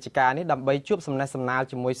8ខែវិច្ឆិកានេះដើម្បីជួបសំណេះសំណាល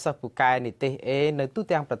ជាមួយសិស្សពូកែនិទេស A នៅទូ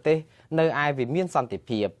ទាំងប្រទេសនៅឯវិមានសន្តិ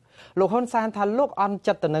ភាពលោកហ៊ុនសែនថាលោកអន់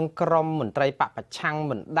ចិត្តទៅនឹងក្រុមមន្ត្រីបកប្រឆាំង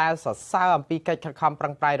មិនដែលសរសើរអំពីកិច្ចខិតខំប្រឹ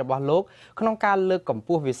ងប្រែងរបស់លោកក្នុងការលើកកម្ព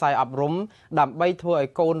ស់វិស័យអប់រំដើម្បីធ្វើឲ្យ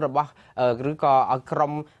កូនរបស់ឬក៏ឲ្យក្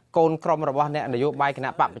រុមរបស់អ្នកនយោបាយគ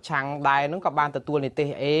ណៈបកប្រឆាំងដែរនឹងក៏បានទទួលនិទេស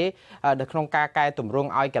A នៅក្នុងការកែតម្រង់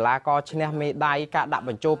ឲ្យកីឡាករឈ្នះមេដាយការដាក់ប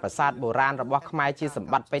ញ្ចូលប្រាសាទបុរាណរបស់ខ្មែរជាសម្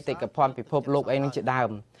បត្តិបេតិកភណ្ឌពិភពលោកអីនឹងជាដើម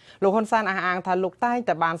លោកហ៊ុនសែនអះអាងថាលោកតែង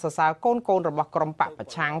តែបានសរសើរកូនរបស់ក្រុមបកប្រ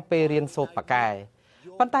ឆាំងពេលរៀនសូត្រប៉ាកែ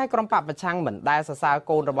ប៉ុន្តែក្រុមបកប្រឆាំងមិនដែលសរសើរ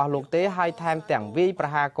កូនរបស់លោកទេហើយថែមទាំងវាយប្រ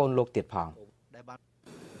ហារកូនលោកទៀតផង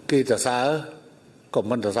គេសរសើរក៏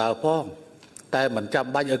មិនសរសើរផងតែមិនចាំ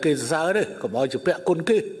បាច់ឲ្យគេសរសើរទេកុំឲ្យជពាក់គុណ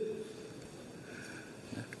គេ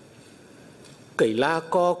កីឡា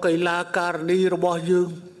ករកីឡាការិនីរបស់យើង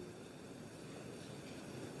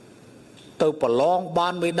ទៅប្រឡងបា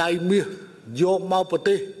នមេដាយមាសយកមកប្រ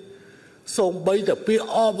ទេសសូម្បីតែពាក្យ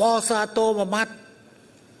អបអរសាទរមួយម៉ាត់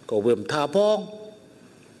ក៏វាមិនថាផង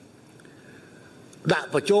ដាក់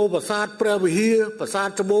បញ្ចូលប្រាសាទព្រះវិហារប្រាសាទ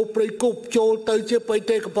ច្បូរព្រៃគុកចូលទៅជាបេ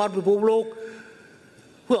តិកភណ្ឌពិភពលោក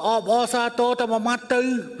វាអបអរសាទរតែមួយម៉ាត់ទៅ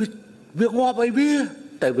វាងាប់អីវា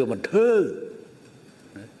តែវាមិនធ្វើ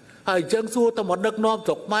ហើយអញ្ចឹងសួរតែមកដឹកនាំ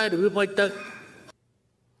ស្រុកខ្មែរវាមិនទៅ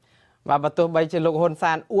và bật tôi bay trên lục hôn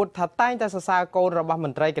san uất thật tay ta sa câu rồi bằng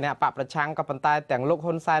mình trai cái này bạc trắng có bàn tay tiếng lục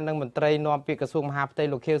hôn san nâng mình trai nom pi cái xuông hạp tây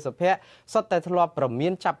lục kêu sập hẹ sót tay thọ bờ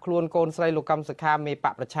miên chập khuôn côn say lục cầm sực kha mi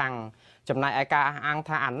bạc trắng chấm này ai ca ăn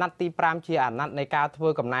tha ảnh nát ti pram chia ảnh nátในការធ្វើ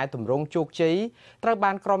កំណែទម្រង់ជោគជ័យត្រូវ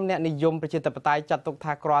បានក្រុមអ្នកនិយមប្រជាធិបតេយ្យចាត់ទុក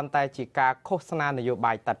ថាគ្រាន់តែជាការឃោសនានយោ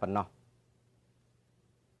បាយតែប៉ុណ្ណោះ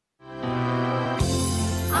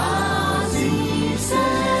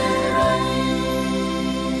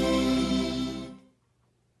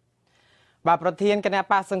បាទប្រធានគណៈ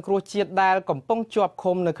បកសង្គ្រោះជាតិដែលកំពុងជាប់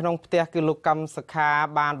ឃុំនៅក្នុងផ្ទះគឺលោកកម្មសខា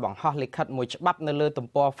បានបង្ហោះលិខិតមួយច្បាប់នៅលើទំ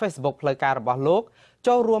ព័រ Facebook ផ្លូវការរបស់លោក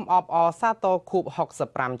ចូលរួមអបអរសាទរខួប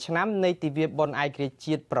65ឆ្នាំនៃទិវាបុណ្យឯករាជ្យ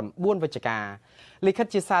ជាតិ9វិច្ឆិកាលិខិត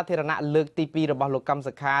ជាសាធារណៈលើកទី2របស់លោកកម្មស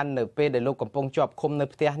ខានៅពេលដែលលោកកំពុងជាប់ឃុំនៅ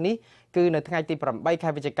ផ្ទះនេះគឺនៅថ្ងៃទី8ខែ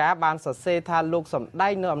វិច្ឆិកាបានសរសេរថាលោកសម្ដែ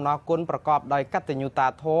ងនូវអំណរគុណប្រកបដោយកតញ្ញូតា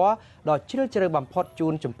ធម៌ដ៏ជ្រាលជ្រៅបំផុតជូ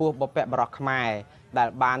នចំពោះបុព្វបុរសខ្មែរដែល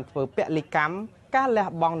បានធ្វើពលិកម្មការលះ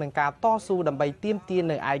បង់នឹងការតស៊ូដើម្បីទាមទារ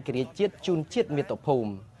នៅឯករាជ្យជាតិជូនជាតិមាតុភូ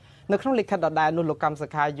មិនៅក្នុងលិខិតដដែលនោះលោកកម្មស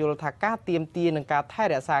ខាយល់ថាការទាមទារនឹងការថែ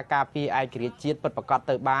រក្សាការពារឯករាជ្យជាតិពិតប្រាកដ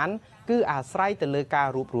ទៅបានគឺអាស្រ័យទៅលើការ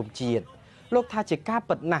រួបរวมជាតិលោកថាជាការ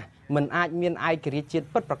ពិតណាស់មិនអាចមានឯករាជ្យជាតិ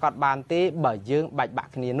ពិតប្រាកដបានទេបើយើងបែកបា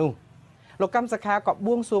ក់គ្នានោះលោកកម្មសខាក៏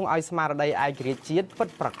បួងសួងឲ្យស្មារតីឯករាជ្យជាតិពិត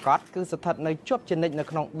ប្រាកដគឺស្ថិតនៅជាប់ជានិច្ចនៅ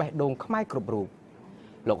ក្នុងបេះដូងខ្មែរគ្រប់រូប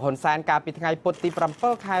លោកហ៊ុនសែនកាលពីថ្ងៃពុធទី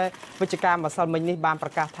7ខែវិច្ឆិកាម្សិលមិញនេះបានប្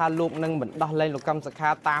រកាសថាលោកនឹងមិនដោះលែងលោកកម្មសខា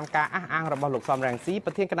តាមការអះអាងរបស់លោកសំរងស៊ីប្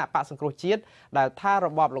រធានគណៈបកសង្គ្រោះជាតិដែលថារ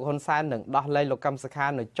បបលោកហ៊ុនសែននឹងដោះលែងលោកកម្មសខា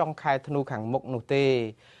នៅចុងខែធ្នូខាងមុខនោះទេ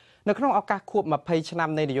នៅក្នុងឱកាសខួប20ឆ្នាំ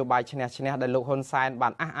នៃនយោបាយឈ្នះឈ្នះដែលលោកហ៊ុនសែនបា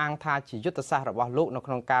នអះអាងថាជាយុទ្ធសាស្ត្ររបស់លោកនៅ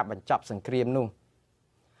ក្នុងការបញ្ចប់សង្គ្រាមនោះ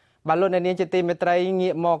បាទលោកអ្នកនាងជាទីមេត្រីងា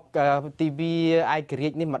កមកទីវីឯករា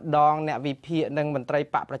ជ្យនេះម្ដងអ្នកវិភាគនិងមន្ត្រី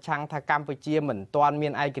បកប្រឆាំងថាកម្ពុជាមិនទាន់មា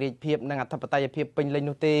នឯករាជ្យភាពនិងអធិបតេយ្យភាពពេញលេញ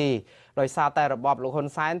នោះទេដោយសារតែរបបលោកហ៊ុន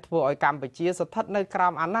សែនធ្វើឲ្យកម្ពុជាស្ថិតនៅក្រោ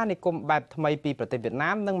មអាណានិគមបែបថ្មីពីប្រទេសវៀត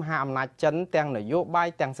ណាមនិងមហាអំណាចចិនទាំងនយោបាយ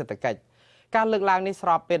ទាំងសេដ្ឋកិច្ចការលើកឡើងនេះស្រ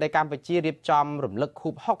បពេលដែលកម្ពុជារៀបចំរំលឹកខួ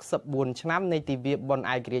ប64ឆ្នាំនៃទិវាបុណ្យ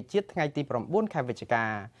ឯករាជ្យជាតិថ្ងៃទី9ខែវិច្ឆិកា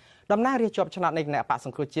តំណាងរាជជាប់ឆ្នោតនៃគណៈបកស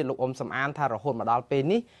ង្គ្រោះជាតិលោកអ៊ុំសំអានថារហូតមកដល់ពេល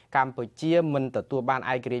នេះកម្ពុជាមិនទទួលបាន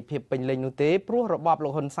ឯករាជ្យភាពពេញលេញនោះទេព្រោះរបបលោ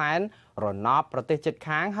កហ៊ុនសែនរណបប្រទេសជិត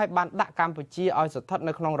ខាងហើយបានដាក់កម្ពុជាឲ្យស្ថិត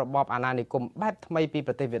នៅក្នុងរបបអាណានិគមបែបថ្មីពី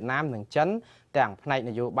ប្រទេសវៀតណាមនិងចិនទាំងផ្នែក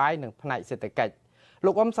នយោបាយនិងផ្នែកសេដ្ឋកិច្ច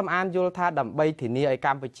លោកអ៊ុំសំអានយល់ថាដើម្បីធានាឲ្យក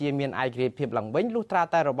ម្ពុជាមានឯករាជ្យភាពឡើងវិញលុះត្រា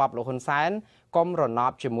តែរបបលោកហ៊ុនសែនកុំរណ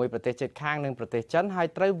បជាមួយប្រទេសជិតខាងនិងប្រទេសចិនហើយ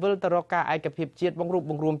ត្រូវវិលទៅរកការឯកភាពជាតិបង្រួប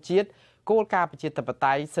បង្រួមជាតិគោលការណ៍ប្រជាធិប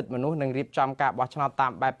តេយ្យសិទ្ធិមនុស្សនិងរៀបចំការបោះឆ្នោតតា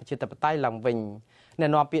មបែបប្រជាធិបតេយ្យឡើងវិញអ្នក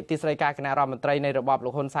នាំពាក្យទីស្តីការគណៈរដ្ឋមន្ត្រីនៃរបបលោ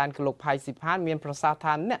កហ៊ុនសែនគឺលោកផៃស៊ីផានមានប្រសាសន៍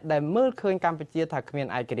ថាអ្នកដែលមើលឃើញកម្ពុជាថាគ្មាន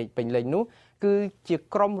ឯករាជ្យពេញលេញនោះគឺជា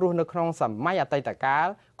ក្រុមរស់នៅក្នុងសម័យអតីតកាល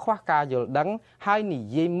ខ្វះការយល់ដឹងហើយនិ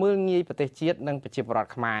យាយមើលងាយប្រទេសជាតិនិងប្រជាពលរដ្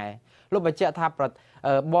ឋខ្មែរលោកបញ្ជាក់ថា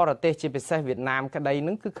បរទេសជាពិសេសវៀតណាមក្តី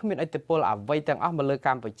នឹងគឺគ្មានឥទ្ធិពលអ្វីទាំងអស់មកលើក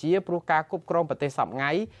ម្ពុជាព្រោះការគ្រប់គ្រងប្រទេសសពថ្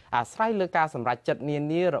ងៃអាស្រ័យលើការសម្រេចចិត្តនា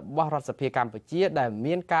នារបស់រដ្ឋសភាកម្ពុជាដែល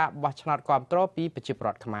មានការបោះឆ្នោតគាំទ្រពីប្រជាពលរ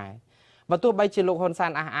ដ្ឋខ្មែរបើទោះបីជាលោកហ៊ុនសែ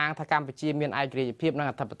នអះអាងថាកម្ពុជាមានឯករាជ្យភាពនិង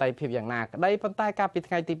អធិបតេយ្យភាពយ៉ាងណាក្តីប៉ុន្តែកាលពី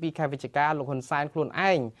ថ្ងៃទី2ខែវិច្ឆិកាលោកហ៊ុនសែនខ្លួន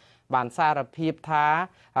ឯងបានសារភាពថា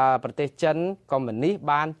ប្រទេសចិនកុម្មុយនីស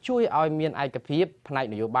បានជួយឲ្យមានឯកភាពផ្នែក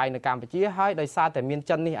នយោបាយនៅកម្ពុជាហើយដោយសារតែមាន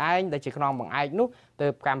ចិននេះឯងដែលជាខ្នងបង្អែកនោះទើ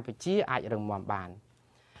បកម្ពុជាអាចរឹងមាំបាន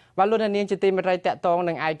បាទលោកនាងជាទីមេត្រីតកតង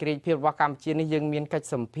នឹងឯករាជ្យភាពរបស់កម្ពុជានេះយើងមានកិច្ច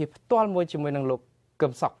សម្ភាសផ្ទាល់មួយជាមួយនឹងលោកកឹ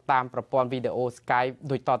មសុខតាមប្រព័ន្ធវីដេអូ Skype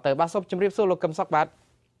ដូចតទៅបាទសូមជម្រាបសួរលោកកឹមសុខបាទ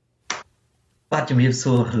ជំរាប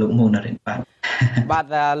សួរលោកមុនរិនបាទ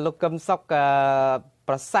លោកកឹមសុខ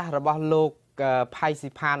ប្រសាសន៍របស់លោកផៃស៊ី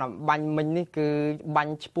ផានអំបញ្ញមិញនេះគឺបា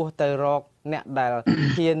ញ់ឈ្មោះទៅរកអ្នកដែល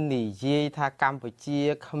ហ៊ាននិយាយថាកម្ពុជា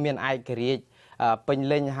គ្មានឯករាជ្យពេញ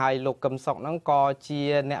លេញហើយលោកកឹមសុខហ្នឹងក៏ជា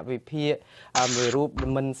អ្នកវិភាគមួយរូប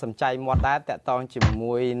មិនសំចៃមាត់ដែរតកតងជា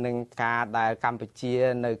មួយនឹងការដែលកម្ពុជា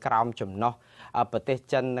នៅក្រោមចំណោះប្រទេស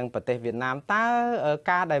ចិននិងប្រទេសវៀតណាមតើ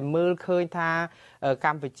ការដែលមើលឃើញថាក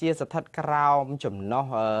ម្ពុជាស្ថិតក្រោមចំណោះ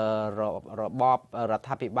របបរដ្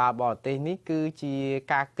ឋាភិបាលបរទេសនេះគឺជា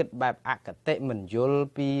ការគិតបែបអគតិមិនយល់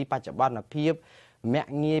ពីបច្ចុប្បន្នភាពមា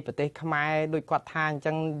ក់ងាយប្រទេសខ្មែរដូចគាត់ថាអញ្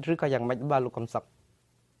ចឹងឬក៏យ៉ាងម៉េចបាទលោកកឹមសុខ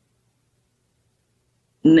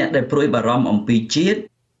អ្នកដែលព្រួយបារម្ភអំពីជាតិ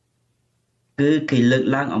គឺគេលើក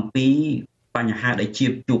ឡើងអំពីបញ្ហាដែល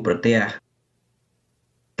ជួបប្រទះ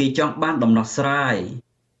គេចង់បានដំណោះស្រាយ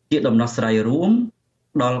ជាដំណោះស្រាយរួម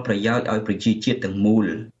ដល់ប្រយោជន៍ឲ្យប្រជាជាតិទាំងមូល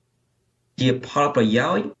ជាផលប្រយោ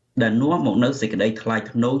ជន៍ដែលនាំមកនូវសេចក្តីថ្លៃ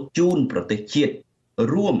ថ្នូរជូនប្រទេសជាតិ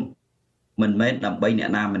រួមមិនមែនដើម្បីអ្នក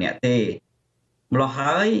ណាម្នាក់ទេម្ល៉េះ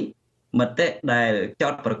ហើយ មតិដែលចោ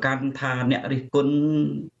ទប្រកាន់ថាអ្នករិះគន់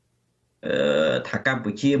ថាកម្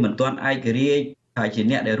ពុជាមិនទាន់ឯករាជ្យហើយជា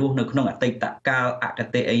អ្នកដែលរស់នៅក្នុងអតីតកាលអក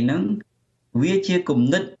តេអីហ្នឹងវាជាគំ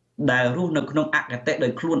និតដែលរស់នៅក្នុងអកតេដោ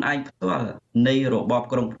យខ្លួនឯងផ្ទាល់នៃរបប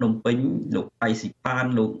ក្រុងភ្នំពេញលោកផៃស៊ីផាន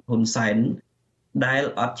លោកហ៊ុនសែនដែល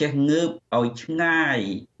អត់ចេះងើបឲ្យឆ្ងាយ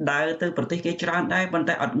ដើរទៅប្រទេសគេច្រើនដែរប៉ុន្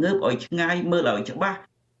តែអត់ងើបឲ្យឆ្ងាយមើលឲ្យច្បាស់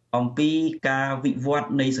អំពីការវិវត្ត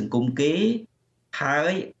នៃសង្គមគេហើ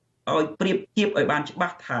យឲ្យប្រៀបធៀបឲ្យបានច្បា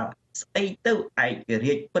ស់ថាស្អីទៅឯក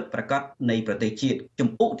រាជ្យពិតប្រាកដនៃប្រទេសជាតិចំ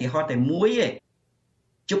ឧទាហរណ៍តែមួយឯង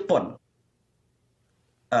ជប៉ុន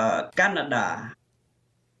កាណាដា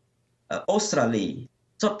អូស្ត្រាលី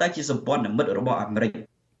សុទ្ធតែជាសម្ព័ន្ធមិត្តរបស់អាមេរិក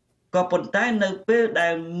ក៏ប៉ុន្តែនៅពេលដែ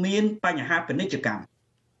លមានបញ្ហាពាណិជ្ជកម្ម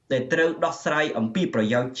ដែលត្រូវដោះស្រាយអំពីប្រ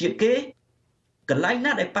យោជន៍ជាតិគេកន្លែង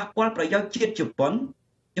ណាដែលប៉ះពាល់ប្រយោជន៍ជាតិជប៉ុន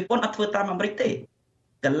អត់ធ្វើតាមអាមេរិកទេ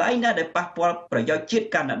កន្លែងណាដែលប៉ះពាល់ប្រយោជន៍ជាតិ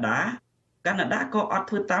កាណាដាក៏អត់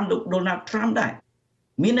ធ្វើតាមលោក Donald Trump ដែរ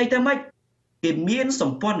មានន័យថាម៉េចគេមានស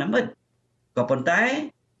ម្ព័ន្ធមិត្តក៏ប៉ុន្តែ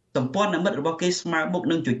សម្ព័ន្ធមិត្តរបស់គេស្មើមុខ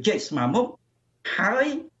នឹងជជែកស្មើមុខហើយ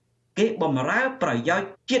គេបំរើប្រយោជន៍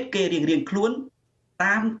ជាតិគេរៀងៗខ្លួន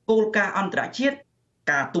តាមគោលការណ៍អន្តរជាតិ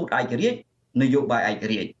ការទូតឯករាជ្យនយោបាយឯក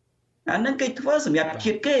រាជ្យអានឹងគេធ្វើសម្រាប់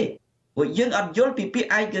ជាតិគេព្រោះយើងអត់យល់ពីពាក្យ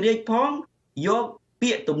ឯករាជ្យផងយក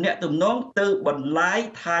ពាក្យទំនាក់ទំនងទៅបន្លាយ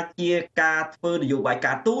ថាជាការធ្វើនយោបាយ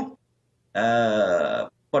ការទូត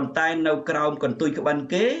ប៉ុន្តែនៅក្រោមកន្ទុយក្បិន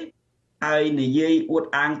គេហើយនិយាយអួត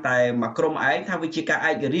អាងតែមួយក្រុមឯងថាវាជាការ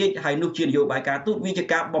ឯករាជ្យហើយនោះជានយោបាយការទូតវាជា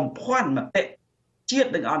ការបំភាន់មតិជាតិ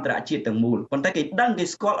និងអន្តរជាតិទាំងមូលប៉ុន្តែគេដឹងគេ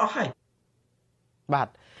ស្គាល់អស់ហើយបាទ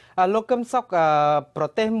លោកកឹមសុខប្រ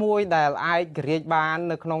ទេសមួយដែលឯករាជ្យបាន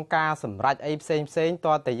នៅក្នុងការសម្រេចអីផ្សេង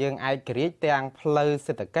តើតែយើងឯករាជ្យទាំងផ្លូវ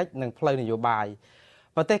សេដ្ឋកិច្ចនិងផ្លូវនយោបាយ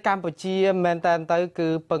ប្រទេសកម្ពុជាមែនតើទៅគឺ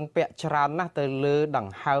ពឹងពាក់ច្រើនណាស់ទៅលើដ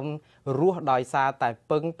ង្ហើមរស់ដោយសារតែ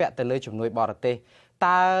ពឹងពាក់ទៅលើជំនួយបរទេស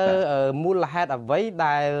តើមូលហេតុអ្វី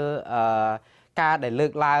ដែលការដែលលើ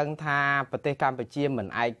កឡើងថាប្រទេសកម្ពុជាមិន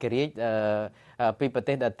ឯករាជ្យពីប្រ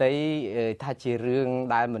ទេសដទៃថាជារឿង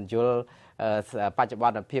ដែលមិនយល់បច្ចុប្ប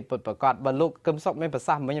ន្នភាពពិតប្រាកដបើលោកកឹមសុខមានប្រ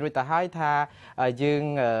សាសន៍មិញរួចទៅហើយថាយើង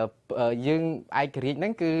ឯករាជ្យហ្នឹ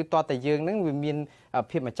ងគឺតើតើយើងហ្នឹងវាមាន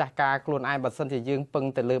ភាពម្ចាស់ការខ្លួនឯងបើសិនជាយើងពឹង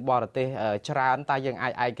ទៅលើបរទេសច្រើនតើយើងអា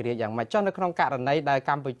ចឯករាជ្យយ៉ាងម៉េចចុះនៅក្នុងករណីដែល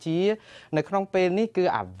កម្ពុជានៅក្នុងពេលនេះគឺ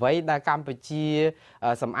អ្វីដែលកម្ពុជា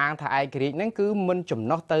សំអាងថាឯករាជ្យហ្នឹងគឺមិនចំ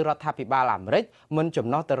ណុះទៅរដ្ឋាភិបាលអាមេរិកមិនចំ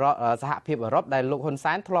ណុះទៅសហភាពអឺរ៉ុបដែលលោកហ៊ុន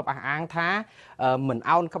សែនធ្លាប់អះអាងថាមិន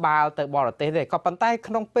អោនក្បាលទៅបរទេសទេក៏ប៉ុន្តែ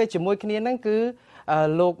ក្នុងពេលជាមួយគ្នាហ្នឹងគឺ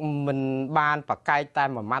លោកមិនបានប្រកែកតែ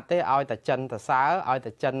មួយម៉ាត់ទេឲ្យតែចិនទៅសើឲ្យ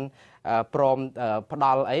តែចិនព្រមផ្ដ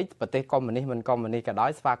ល់អីប្រទេសកុម្មុយនីសមិនកុម្មុយនីសក៏ដោ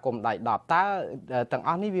យស្វាគមន៍ដៃ10តើទាំងអ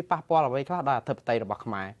ស់នេះវាប៉ះពាល់អ្វីខ្លះដល់អធិបតេយ្យរបស់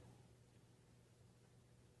ខ្មែរ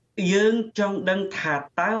យើងចង់ដឹងថា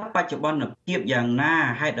តើបច្ចុប្បន្នភាពយ៉ាងណា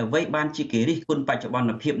ហេតុអ្វីបានជាគេរិះគន់បច្ចុប្បន្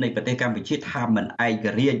នភាពនៃប្រទេសកម្ពុជាថាមិនឯក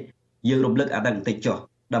រាជ្យយើងរំលឹកអានឹងបន្តិចចុះ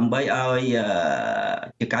ដើម្បីឲ្យ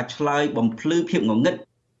ជាការឆ្លើយបំភ្លឺភាពងងឹត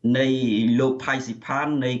នៃលោកផៃស៊ីផាន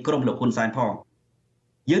នៃក្រមលោកហ៊ុនសែនផង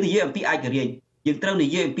យើងនិយាយអំពីឯករាជ្យយើងត្រូវនិ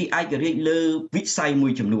យាយអំពីឯករាជ្យលើវិស័យមួ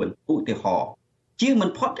យចំនួនឧទាហរណ៍ជាមិន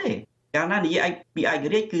ផុតទេកាលណានិយាយពីឯក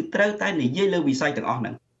រាជ្យគឺត្រូវតែនិយាយលើវិស័យទាំងអស់ហ្នឹ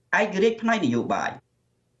ងឯករាជ្យផ្នែកនយោបាយឥ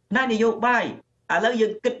ឡូវយើ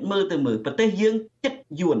ងគិតមើលទៅមើលប្រទេសយើងចិត្ត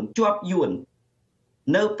យួនជាប់យួន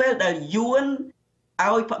នៅពេលដែលយួន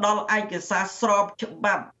ឲ្យផ្ដល់ឯកសារស្របច្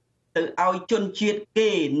បាប់ទៅឲ្យជនជាតិគេ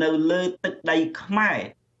នៅលើទឹកដីខ្មែរ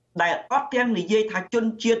ដែលអត់ទាំងនិយាយថាជន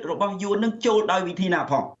ជាតិរបស់យួននឹងចូលដោយវិធីណា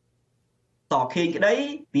ផងតខេងក្តី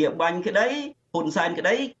ទាបាញ់ក្តីហ៊ុនសែនក្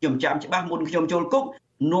តីខ្ញុំចាំច្បាស់មុនខ្ញុំចូលគុក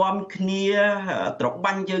នាំគ្នាត្រ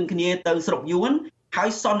បាញ់ជើងគ្នាទៅស្រុកយួនហើយ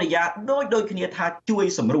សន្យាដូចគ្នាថាជួយ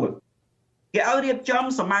សម្រួលគេឲ្យរៀបចំ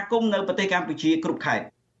សមាគមនៅប្រទេសកម្ពុជាគ្រប់ខេត្ត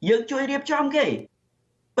យើងជួយរៀបចំគេ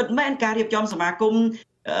ពិតមែនការរៀបចំសមាគម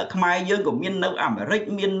ខ្មែរយើងក៏មាននៅអាមេរិក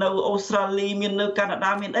មាននៅអូស្ត្រាលីមាននៅកាណា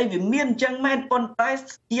ដាមានអីវាមានអញ្ចឹងមែនប៉ុន្តែ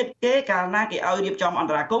ជាតិគេកាលណាគេឲ្យរៀបចំអន្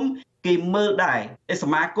តរាគមន៍គេមើលដែរស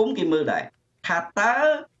មាគមគេមើលដែរថាតើ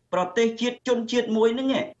ប្រទេសជាតិជនជាតិមួយហ្នឹង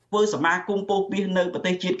ធ្វើសមាគមពោពាសនៅប្រ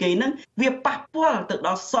ទេសជាតិគេហ្នឹងវាប៉ះពាល់ទៅដ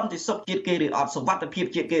ល់សន្តិសុខជាតិគេឬអត់សុវត្ថិភាព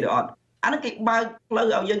ជាតិគេឬអត់អាហ្នឹងគេបើកផ្លូវ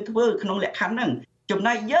ឲ្យយើងធ្វើក្នុងលក្ខខណ្ឌហ្នឹងចំ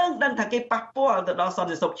ណែកយើងដឹងថាគេប៉ះពាល់ទៅដល់សន្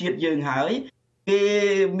តិសុខជាតិយើងហើយគេ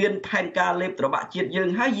មានផែនការលេបត្របាក់ជាតិយើង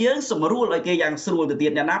ហើយយើងសម្រួលឲ្យគេយ៉ាងស្រួលទៅទៀ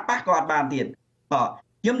តអ្នកណាប៉ះក៏អត់បានទៀត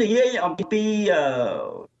ខ្ញុំនិយាយអំពី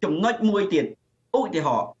ចំណុចមួយទៀតឧទាហ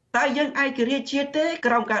រណ៍តើយើងឯករាជ្យជាតិទេ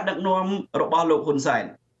ក្រោមការដឹកនាំរបស់លោកហ៊ុនសែន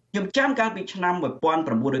ខ្ញុំចាំកាលពីឆ្នាំ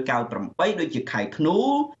1998ដូចជាខែធ្នូ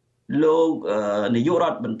លោកនាយករ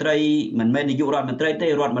ដ្ឋមន្ត្រីមិនមែននាយករដ្ឋមន្ត្រីទេ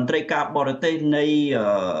រដ្ឋមន្ត្រីការបរទេសនៃ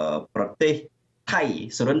ប្រទេសថៃ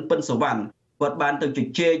សុរិនពិនសវណ្ណគាត់បានទៅជ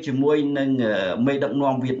ជែកជាមួយនឹងមេដឹក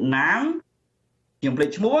នាំវៀតណាមខ្ញុំភ្លេច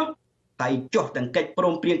ឈ្មោះហើយចុះទាំងកិច្ចព្រ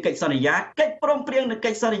មព្រៀងកិច្ចសន្យាកិច្ចព្រមព្រៀងនិង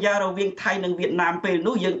កិច្ចសន្យារវាងថៃនិងវៀតណាមពេល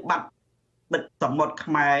នោះយើងបាត់ដឹកសមុទ្រ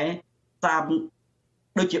ខ្មែរតាម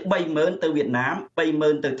ដូចជា 30000 ទៅវៀតណាម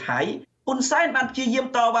 30000 ទៅថៃហ៊ុនសែនបានព្យាយាម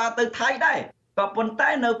តវ៉ាទៅថៃដែរក៏ប៉ុន្តែ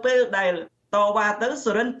នៅពេលដែលតវ៉ាទៅ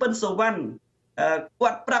សុរិនពិនសវណ្ណគា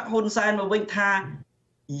ត់ប្រាប់ហ៊ុនសែនមកវិញថា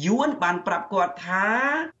យួនបានប្រាប់គាត់ថា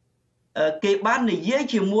គេបាននិយាយ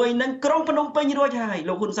ជាមួយនឹងក្រុងភ្នំពេញរួចហើយ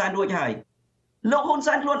លោកហ៊ុនសែនរួចហើយលោកហ៊ុន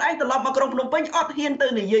សែនខ្លួនឯងត្រឡប់មកក្រុងភ្នំពេញអត់ហ៊ានទៅ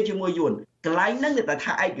និយាយជាមួយយួនកន្លែងហ្នឹងតែ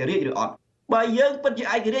ថាឯករាជ្យឬអត់បើយើងពិតជា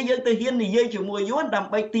ឯករាជ្យយើងទៅហ៊ាននិយាយជាមួយយួនដើ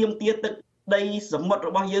ម្បីទាមទារទឹកដីសមុទ្ររ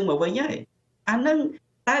បស់យើងមកវិញហើយអាហ្នឹង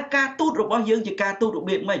តែការទូតរបស់យើងជាការទូតរ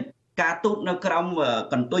បៀបម៉េចការទូតនៅក្រោម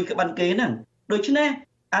កន្ទុយក្បិនគេហ្នឹងដូច្នេះ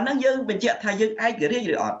អាហ្នឹងយើងបញ្ជាក់ថាយើងឯករាជ្យ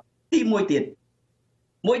ឬអត់ទី1ទៀត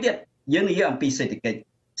យើងនិយាយអំពីសេដ្ឋកិច្ច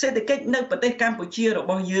នៅប្រទេសកម្ពុជារ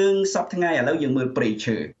បស់យើងសពថ្ងៃឥឡូវយើងមើលព្រៃ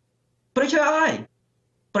ឈើហើយ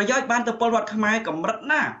ប្រយោជន៍បានទៅពលរដ្ឋខ្មែរកម្រិត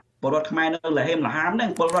ណាពលរដ្ឋខ្មែរនៅលហេមលហាមហ្នឹង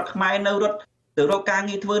ពលរដ្ឋខ្មែរនៅរត់ទៅរកការ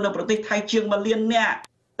ងារធ្វើនៅប្រទេសថៃជាង1លាននាក់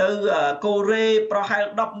ទៅកូរ៉េប្រហែល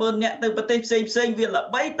 100000 នាក់ទៅប្រទេសផ្សេងវាល្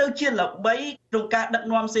បីទៅជាល្បីក្នុងការដឹក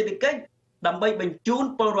នាំសេដ្ឋកិច្ចដើម្បីបញ្ជូន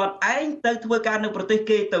ពលរដ្ឋឯងទៅធ្វើការនៅប្រទេស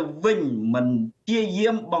គេទៅវិញមិនជាយា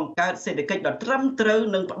មបង្កើតសេដ្ឋកិច្ចដ៏ត្រឹមត្រូវ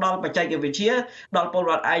និងផ្ដល់បច្ចេកវិទ្យាដល់ពល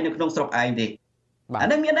រដ្ឋឯងនៅក្នុងស្រុកឯងទេអា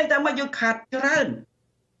នេះមានន័យថាមកយើងខាតច្រើន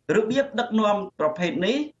របៀបដឹកនាំប្រភេទ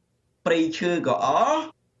នេះព្រៃឈើក៏អស់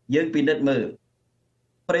យើងពិនិត្យមើល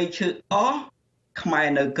ព្រៃឈើអស់ខ្មែរ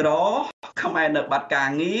នៅក្រខ្មែរនៅបាត់ការ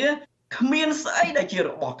ងារគ្មានស្អីដែលជារ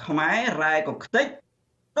បស់ខ្មែររ៉ែក៏ខ្ទេច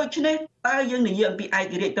ដូច្នេះតើយើងនិយាយអំពីឯ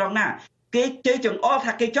ករាជ្យត្រង់ណាគេជ័យចង្អុល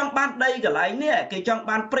ថាគេចង់បានដីកន្លែងនេះគេចង់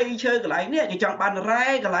បានព្រៃឈើកន្លែងនេះគេចង់បានរ៉ែ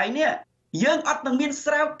កន្លែងនេះយើងអត់នឹងមាន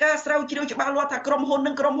ស្រាវជ្រាវច្បាស់លាស់ថាក្រុមហ៊ុន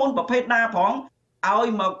នឹងក្រុមហ៊ុនប្រភេទណាផងឲ្យ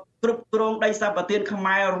មកគ្រប់គ្រងដីសម្បត្តិខ្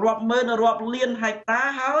មែររាប់ម៉ឺនរាប់លានហិកតា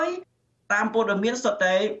ហើយតាមព័ត៌មានសុទ្ធ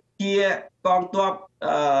តែជាកងទ័ព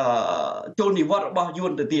ចូលនិវត្តន៍របស់យួ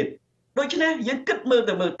នទៅទៀតដូច្នេះយើងគិតមើល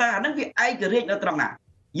ទៅមើលតាហ្នឹងវាឯករាជ្យនៅត្រង់ណា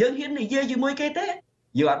យើងហ៊ាននិយាយជាមួយគេទេ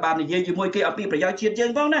យើងអត់បាននិយាយជាមួយគេអំពីប្រយោជន៍ជាតិយើ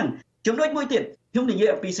ងផងហ្នឹងចំណុចមួយទៀតខ្ញុំនិយាយ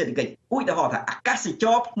អំពីសេដ្ឋកិច្ចឧទាហរណ៍ថាអាកាសច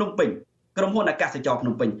រភ្នំពេញក្រុមហ៊ុនអាកាសចរភ្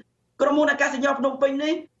នំពេញ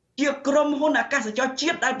នេះជាក្រុមហ៊ុនអាកាសចរជា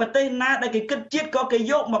តិដែលប្រទេសណាដែលគេគិតជាតិក៏គេ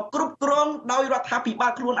យកមកគ្រប់គ្រងដោយរដ្ឋាភិបា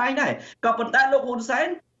លខ្លួនឯងដែរក៏ប៉ុន្តែលោកហ៊ុនសែន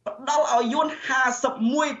ផ្ដល់ឲ្យយួន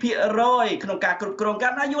 51% ក្នុងការគ្រប់គ្រងកា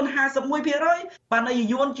រណាយួន 51% បានឲ្យ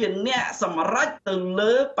យួនជាអ្នកសម្រេចទៅ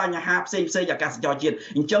លើបញ្ហាផ្សេងអាកាសចរជាតិ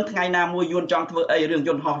អញ្ចឹងថ្ងៃណាមួយយួនចង់ធ្វើអីរឿងយ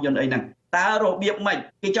ន្តហោះយន្តអីហ្នឹងតើរបៀបម៉េច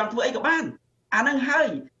គេចង់ធ្វើអីក៏បានអាហ្នឹងហើយ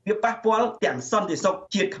វាប៉ះពាល់ទាំងសន្តិសុខ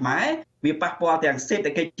ជាតិខ្មែរវាប៉ះពាល់ទាំងសេដ្ឋ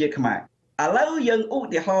កិច្ចជាតិខ្មែរឥឡូវយើងឧ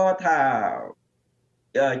ទាហរណ៍ថា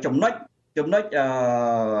ចំណុច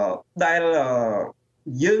ដែល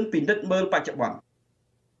យើងពិនិត្យមើលបច្ចុប្បន្ន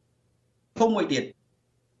ធំមួយទៀត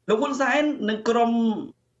លោកហ៊ុនសែននិងក្រុម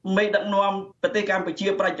មេដឹកនាំប្រទេសកម្ពុជា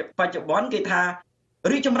បច្ចុប្បន្នគេថា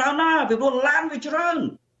រីកចម្រើនណាស់ពីព្រោះឡានវាច្រើន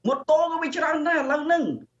ម៉ូតូក៏វាច្រើនដែរឥឡូវហ្នឹង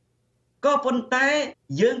ក៏ប៉ុន្តែ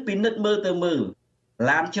យើងពិនិត្យមើលទៅមើល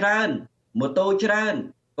ឡានច្រើនម៉ូតូច្រើន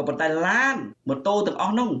ក៏ប៉ុន្តែឡានម៉ូតូទាំងអ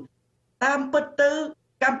ស់នោះតាមពិតទៅ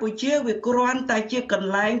កម្ពុជាវាគ្រាន់តែជាក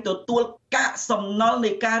ន្លែងទទួលកាកសំណល់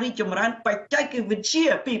នៃការរីកចម្រើនបច្ចេកវិទ្យា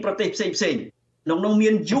ពីប្រទេសផ្សេងក្នុងនោះ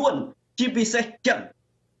មានយួនជាពិសេសចិន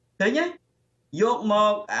ឃើញទេយកម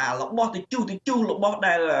ករបស់ទៅជុះរបស់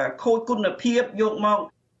ដែលខូចគុណភាពយកមក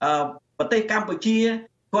ប្រទេសកម្ពុជា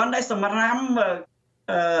គ្រាន់តែសម្រាម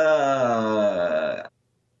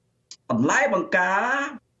បន្លែបង្ការ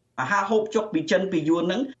អាហារហូបចុកពីចិនពីយួន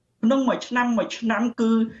ហ្នឹងក្នុងមួយឆ្នាំ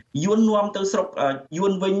គឺយួននាំទៅស្រុកយួ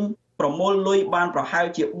នវិញប្រមូលលុយបានប្រហែល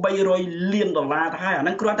ជា$300 លានទៅហើយអាហ្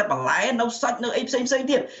នឹងគ្រាន់តែបន្លែនៅសាច់នៅអីផ្សេង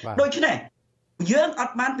ទៀតដូច្នេះយើងអ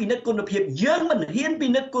ត់បានពិនិត្យគុណភាពយើងមិនហ៊ានពិ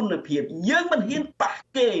និត្យគុណភាពយើងមិនហ៊ានប៉ះ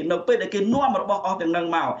គេនៅពេលដែលគេនាំរបស់អស់ទាំងនឹង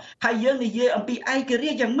មកហើយយើងនិយាយអំពីឯក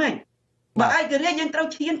រាជ្យយ៉ាងម៉េចបើឯករាជ្យយើងត្រូវ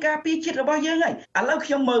ឈានការពារជាតិរបស់យើងហើយឥឡូវខ្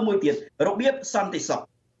ញុំមើលមួយទៀតរបៀបសន្តិសុខ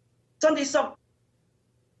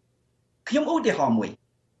ខ្ញុំឧទាហរណ៍មួយ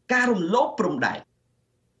ការរំលោភព្រំដែន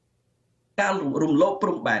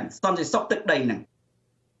សន្តិសុខទឹកដីហ្នឹង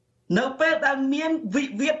នៅពេលដែលមានវិ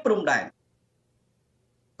វាទព្រំដែន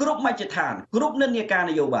គ្រប់មជ្ឈដ្ឋានគ្រប់និន្នាការ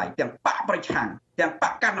នយោបាយទាំងបកប្រឆាំងទាំងប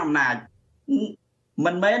កកាន់អំណាច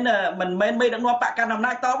មិនមែនមេដឹកនាំបកកាន់អំ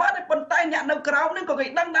ណាចតវ៉ាទេប៉ុន្តែអ្នកនៅក្រោមហ្នឹងក៏គេ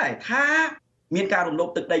ដឹងដែរថាមានការរំលោភ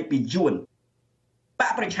ទឹកដីពីយួនប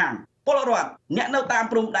កប្រឆាំងពលរដ្ឋអ្នកនៅតាម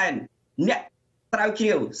ព្រំដែនអ្នក ស្រាវជ្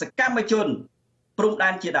រាវសកម្មជនព្រំដែ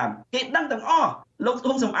នជាដើមគេដឹងទាំងអស់លោក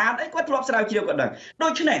ធំសំអាតអីគាត់ធ្លាប់ស្រាវជ្រាវគាត់ដឹងដូ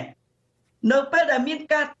ច្នេះនៅពេលដែលមាន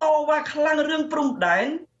ការតវ៉ាខ្លាំងរឿងព្រំដែន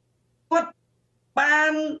គាត់បា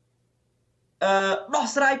នដោះ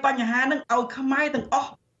ស្រាយបញ្ហានឹងឲ្យខ្មែរទាំងអ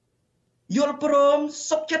ស់យល់ព្រម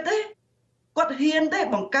សុខចិត្តទេគាត់ហ៊ានទេ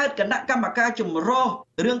បង្កើតគណៈកម្មការចម្រុះ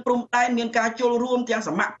រឿងព្រំដែនមានការចូលរួមទាំងស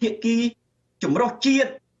មាភាគីចម្រុះជាតិ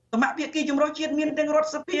សមាភាគីចម្រុះជាតិមានទាំងរដ្ឋ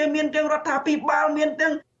សភាមានទាំងរដ្ឋាភិបាលមានទាំ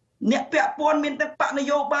ងអ្នកពាក់ព័ន្ធមានទាំងបកន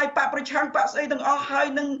យោបាយបកប្រឆាំងបកស្អីទាំងអស់ហើយ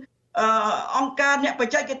នឹងអង្គការអ្នកប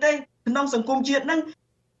ច្ចេកទេសក្នុងសង្គមជាតិនឹង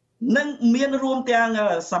មានរួមទាំង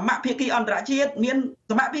សមាភាគីអន្តរជាតិមាន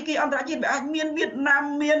សមាភាគីអន្តរជាតិវាអាចមានវៀតណាម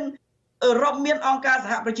មានអឺរ៉ុបមានអង្គការស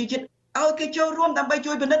ហប្រជាជាតិឲ្យគេចូលរួមដើម្បី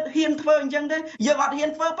ជួយពិនិត្យហ៊ានធ្វើអញ្ចឹងទេយើងអត់ហ៊ាន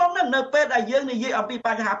ធ្វើផងហ្នឹងនៅពេលដែលយើងនិយាយអំពីប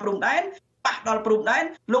ញ្ហាព្រំដែនប៉ះដល់ព្រំដែន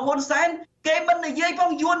លោកហ៊ុនសែនគេមិននិយាយផ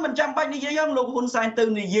ងយួនមិនចាំបាច់និយាយផងលោកហ៊ុនសែនទៅ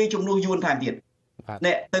និយាយជំនួសយួនថែមទៀត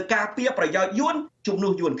នេះទៅការពារប្រយោជន៍យួនជំនួ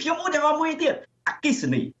សយួនខ្ញុំឧទាហរណ៍មួយទៀតអគ្គិស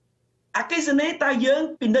នីតើយើង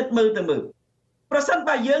ពិនិត្យមើលទៅមើលប្រសិន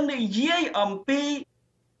បើយើងនិយាយអំពី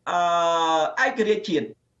ឯករាជ្យជាតិ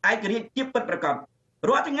ពិតប្រាកដ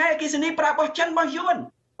រាល់ថ្ងៃអគ្គិសនីប្រើរបស់ចិនរបស់យួន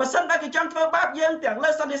បើសិនបើគេចង់ធ្វើបាបយើងទាំងលើ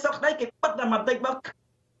សន្តិសុខក្តីគេពិតតែបន្តិចបើ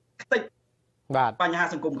ខ្ទេចបាទបញ្ហា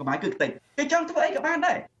សង្គមខ្មែរគឺខ្ទេចគេចង់ធ្វើអីក៏បាន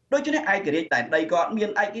ដែរដូច្នេះឯករាជ្យតែដីក៏អត់មាន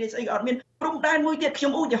ឯករាជ្យស្អីក៏អត់មានព្រំដែនមួយទៀតខ្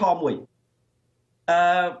ញុំឧទាហរណ៍មួយ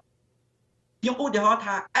ខ្ញុំឧទាហរណ៍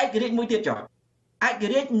ថាឯករាជ្យមួយទៀតចុះឯក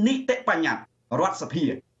រាជ្យនីតិបញ្ញត្តិរដ្ឋសភា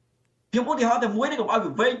ខ្ញុំឧទាហរណ៍តែមួយនេះកុំឲ្យ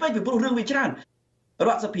វាវែងពេកពីព្រោះរឿងវាច្រើនរ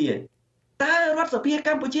ដ្ឋសភាតើរដ្ឋសភាក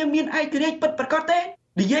ម្ពុជាមានឯករាជ្យពិតប្រាកដទេ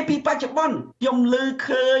និយាយពីបច្ចុប្បន្នខ្ញុំឮ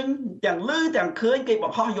ឃើញទាំងឃើញគេប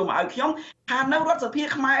ង្ហោះយកមកឲ្យខ្ញុំថានៅរដ្ឋសភា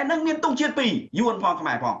ខ្មែរនឹងមានទង់ជាតិពីរយួនផងខ្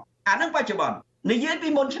មែរផងអានឹងបច្ចុប្បន្ននិយាយពី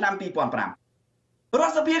មុនឆ្នាំ2005រ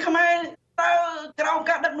ដ្ឋសភាខ្មែរតើក្រោម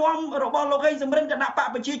ការដឹកនាំរបស់លោកហេងសំរិនគណៈបក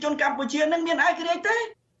ប្រជាជនកម្ពុជានឹងមានឯករាជ្យទេ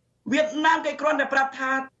វៀតណាមគេគ្រាន់តែប្រាប់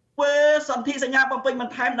ថាធ្វើសន្ធិសញ្ញាបំពេញប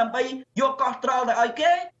ន្ថែមដើម្បីយកកោះត្រល់ទៅឲ្យ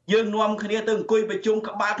គេយើងនាំគ្នាទៅអង្គុយប្រជុំ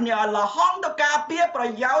ក្បាលគ្នាឲ្យលហងទៅការពារប្រ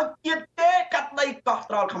យោជន៍ជាតិគេកាត់ដីកោះ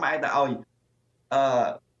ត្រល់ខ្មែរទៅឲ្យ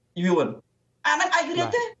យួនអាហ្នឹងឯករាជ្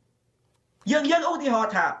យទេយើងឧទាហរ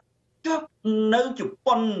ណ៍ថាចុះនៅជ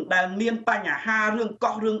ប៉ុនដែលមានបញ្ហារឿង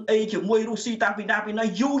កោះរឿងអីជាមួយរុស្ស៊ីតាំងពីណាពីណី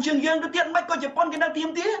យូរជាងយើងទៅទៀតមិនក៏ជប៉ុនគេនៅទៀម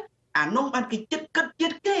ទាអានោះបានគេចិត្តគិតជា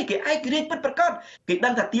តិគេឯករាជ្យពិតប្រាកដគេដឹ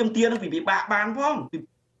ងថាទៀមទានឹងពិបាកបានផង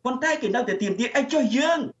ប៉ុន្តែគេនៅតែទៀមទាអីចុះ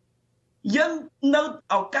យើងនៅ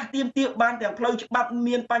ឱកាសទៀមទាបានទាំងផ្លូវច្បាប់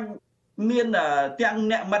មានទាំង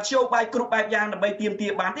អ្នកមធ្យោបាយគ្រប់បែបយ៉ាងដើម្បីទៀមទា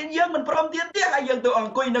បានទេយើងមិនព្រមទៀមទាហើយយើងទៅអ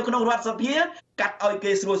ង្គុយនៅក្នុងរដ្ឋសភាកាត់ឲ្យ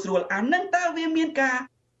គេស្រួលអាហ្នឹងតើវាមានការ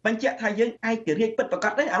បញ្ជាក់ថាយើងឯករាជ្យពិតប្រាក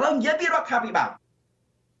ដទេឥឡូវនិយាយពីរដ្ឋាភិបាល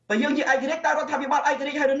បើយើងជាឯករាជ្យតើរដ្ឋាភិបាលឯក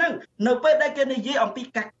រាជ្យហើយនៅពេលដែលគេនិយាយអំពី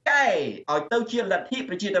ការកែឲ្យទៅជាលទ្ធិ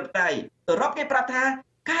ប្រជាធិបតេយ្យអឺរ៉ុបគេប្រាប់ថា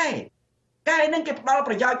កែនឹងគេផ្ដល់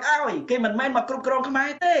ប្រយោជន៍ឲ្យគេមិនមែនមកគ្រប់គ្រងខ្មែរ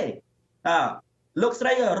ទេលោកស្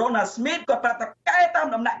រី Ronald Smith គាត់ប្រាប់ថាកែតាម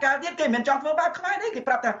ដំណាក់កាលទៀតគេមិនចង់ធ្វើបាបខ្មែរទេគេ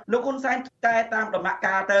ប្រាប់ថាលោកហ៊ុនសែនកែតាមដំណាក់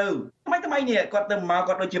កាលទៅថ្មីនេះគាត់ទៅមក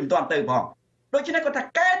គាត់ដូចជាមិនទាន់ទៅផងដូច្នេះគាត់ថា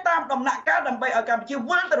កែតាមដំណាក់កាលដើម្បីឲ្យកម្ពុជា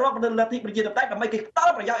វិលទៅរកលទ្ធិប្រជាធិបតេយ្យដើម្បីគេផ្ដ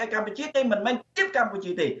ល់ប្រយោជន៍ឲ្យកម្ពុជាគេមិនមែនជិបកម្ពុ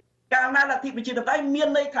ជាទេកាលណាលទ្ធិប្រជាធិបតេយ្យមាន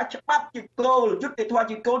ន័យថាច្បាប់ជាគោលយុត្តិធម៌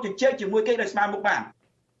ជាគោលជជែកជាមួយគេដោយស្មើមុខបាន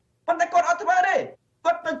ប៉ុន្តែគាត់អត់ធ្វើទេ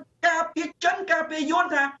គាត់ទៅការពារចិនការពារយួន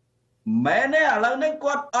ថាមែនទេឥឡូវនេះ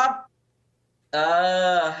គាត់អត់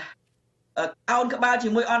អោនក្បាលជា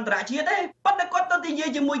មួយអន្តរជាតិទេប៉ុន្តែគាត់ទៅនិយាយ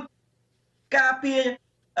ជាមួយការពារ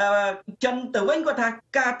ចិនទៅវិញគាត់ថា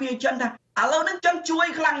ការពារចិនថាឥឡូវនេះចិនជួយ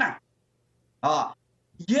ខ្លាំងណាស់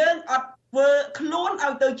យើងអត់ធ្វើខ្លួនឲ្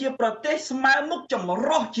យទៅជាប្រទេសស្មើមុខចម្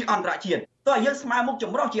រុះជាអន្តរជាតិតើយើងស្មើមុខច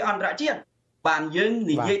ម្រុះជាអន្តរជាតិបានយើង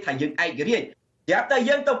និយាយថាយើងឯករាជ្យប្រាប់តែ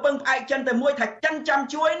យើងទៅពឹងផ្អែកចិនតែមួយថាចិនចាំ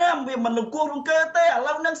ជួយណាវាមិនលង្គោះរង្គើទេឥ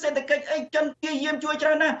ឡូវហ្នឹងសេដ្ឋកិច្ចអីចិនគេយាមជួយច្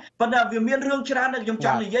រើនណាស់ប៉ុន្តែវាមានរឿងច្រើនដែលខ្ញុំច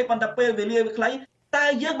ង់និយាយប៉ុន្តែពេលវេលាវាខ្លីតែ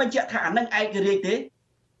យើងបញ្ជាក់ថាអានឹងឯករាជ្យទេ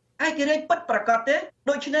ឯករាជ្យពិតប្រាកដទេ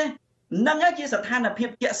ដូច្នេះនឹងជាស្ថានភាព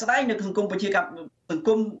ជាក់ស្ដែងនៅសង្គមកម្ពុជា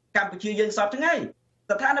យើងសពថ្ងៃ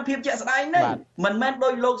ស្ថានភាពជាក់ស្ដែងនេះមិនមែនដោ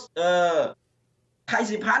យលោកថៃ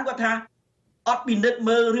ស៊ីផានគាត់ថាអត់ពិនិត្យ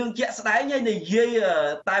មើលរឿងជាក់ស្ដែងហើយនិយាយ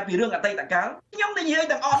តែពីរឿងអតីតកាលខ្ញុំនិយាយ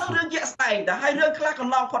ទាំងអស់នោះរឿងជាក់ស្ដែងតែហើយរឿងខ្លះក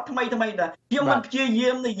ន្លងផុតថ្មីដែរខ្ញុំមិនព្យាយា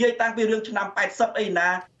មនិយាយតាំងពីរឿងឆ្នាំ80អីណា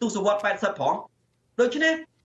ទសវត្សរ៍80ផងដូច្នេះ